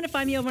 If you want to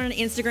find me over on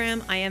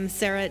Instagram, I am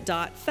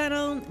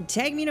sarah.fennell.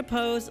 Tag me in a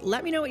post.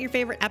 Let me know what your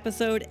favorite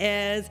episode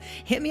is.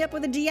 Hit me up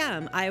with a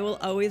DM. I will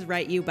always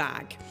write you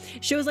back.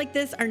 Shows like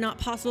this are not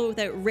possible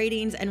without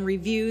ratings and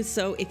reviews.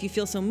 So if you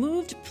feel so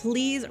moved,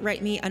 please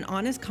write me an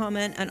honest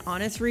comment, an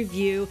honest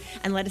review,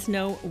 and let us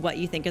know what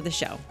you think of the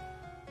show.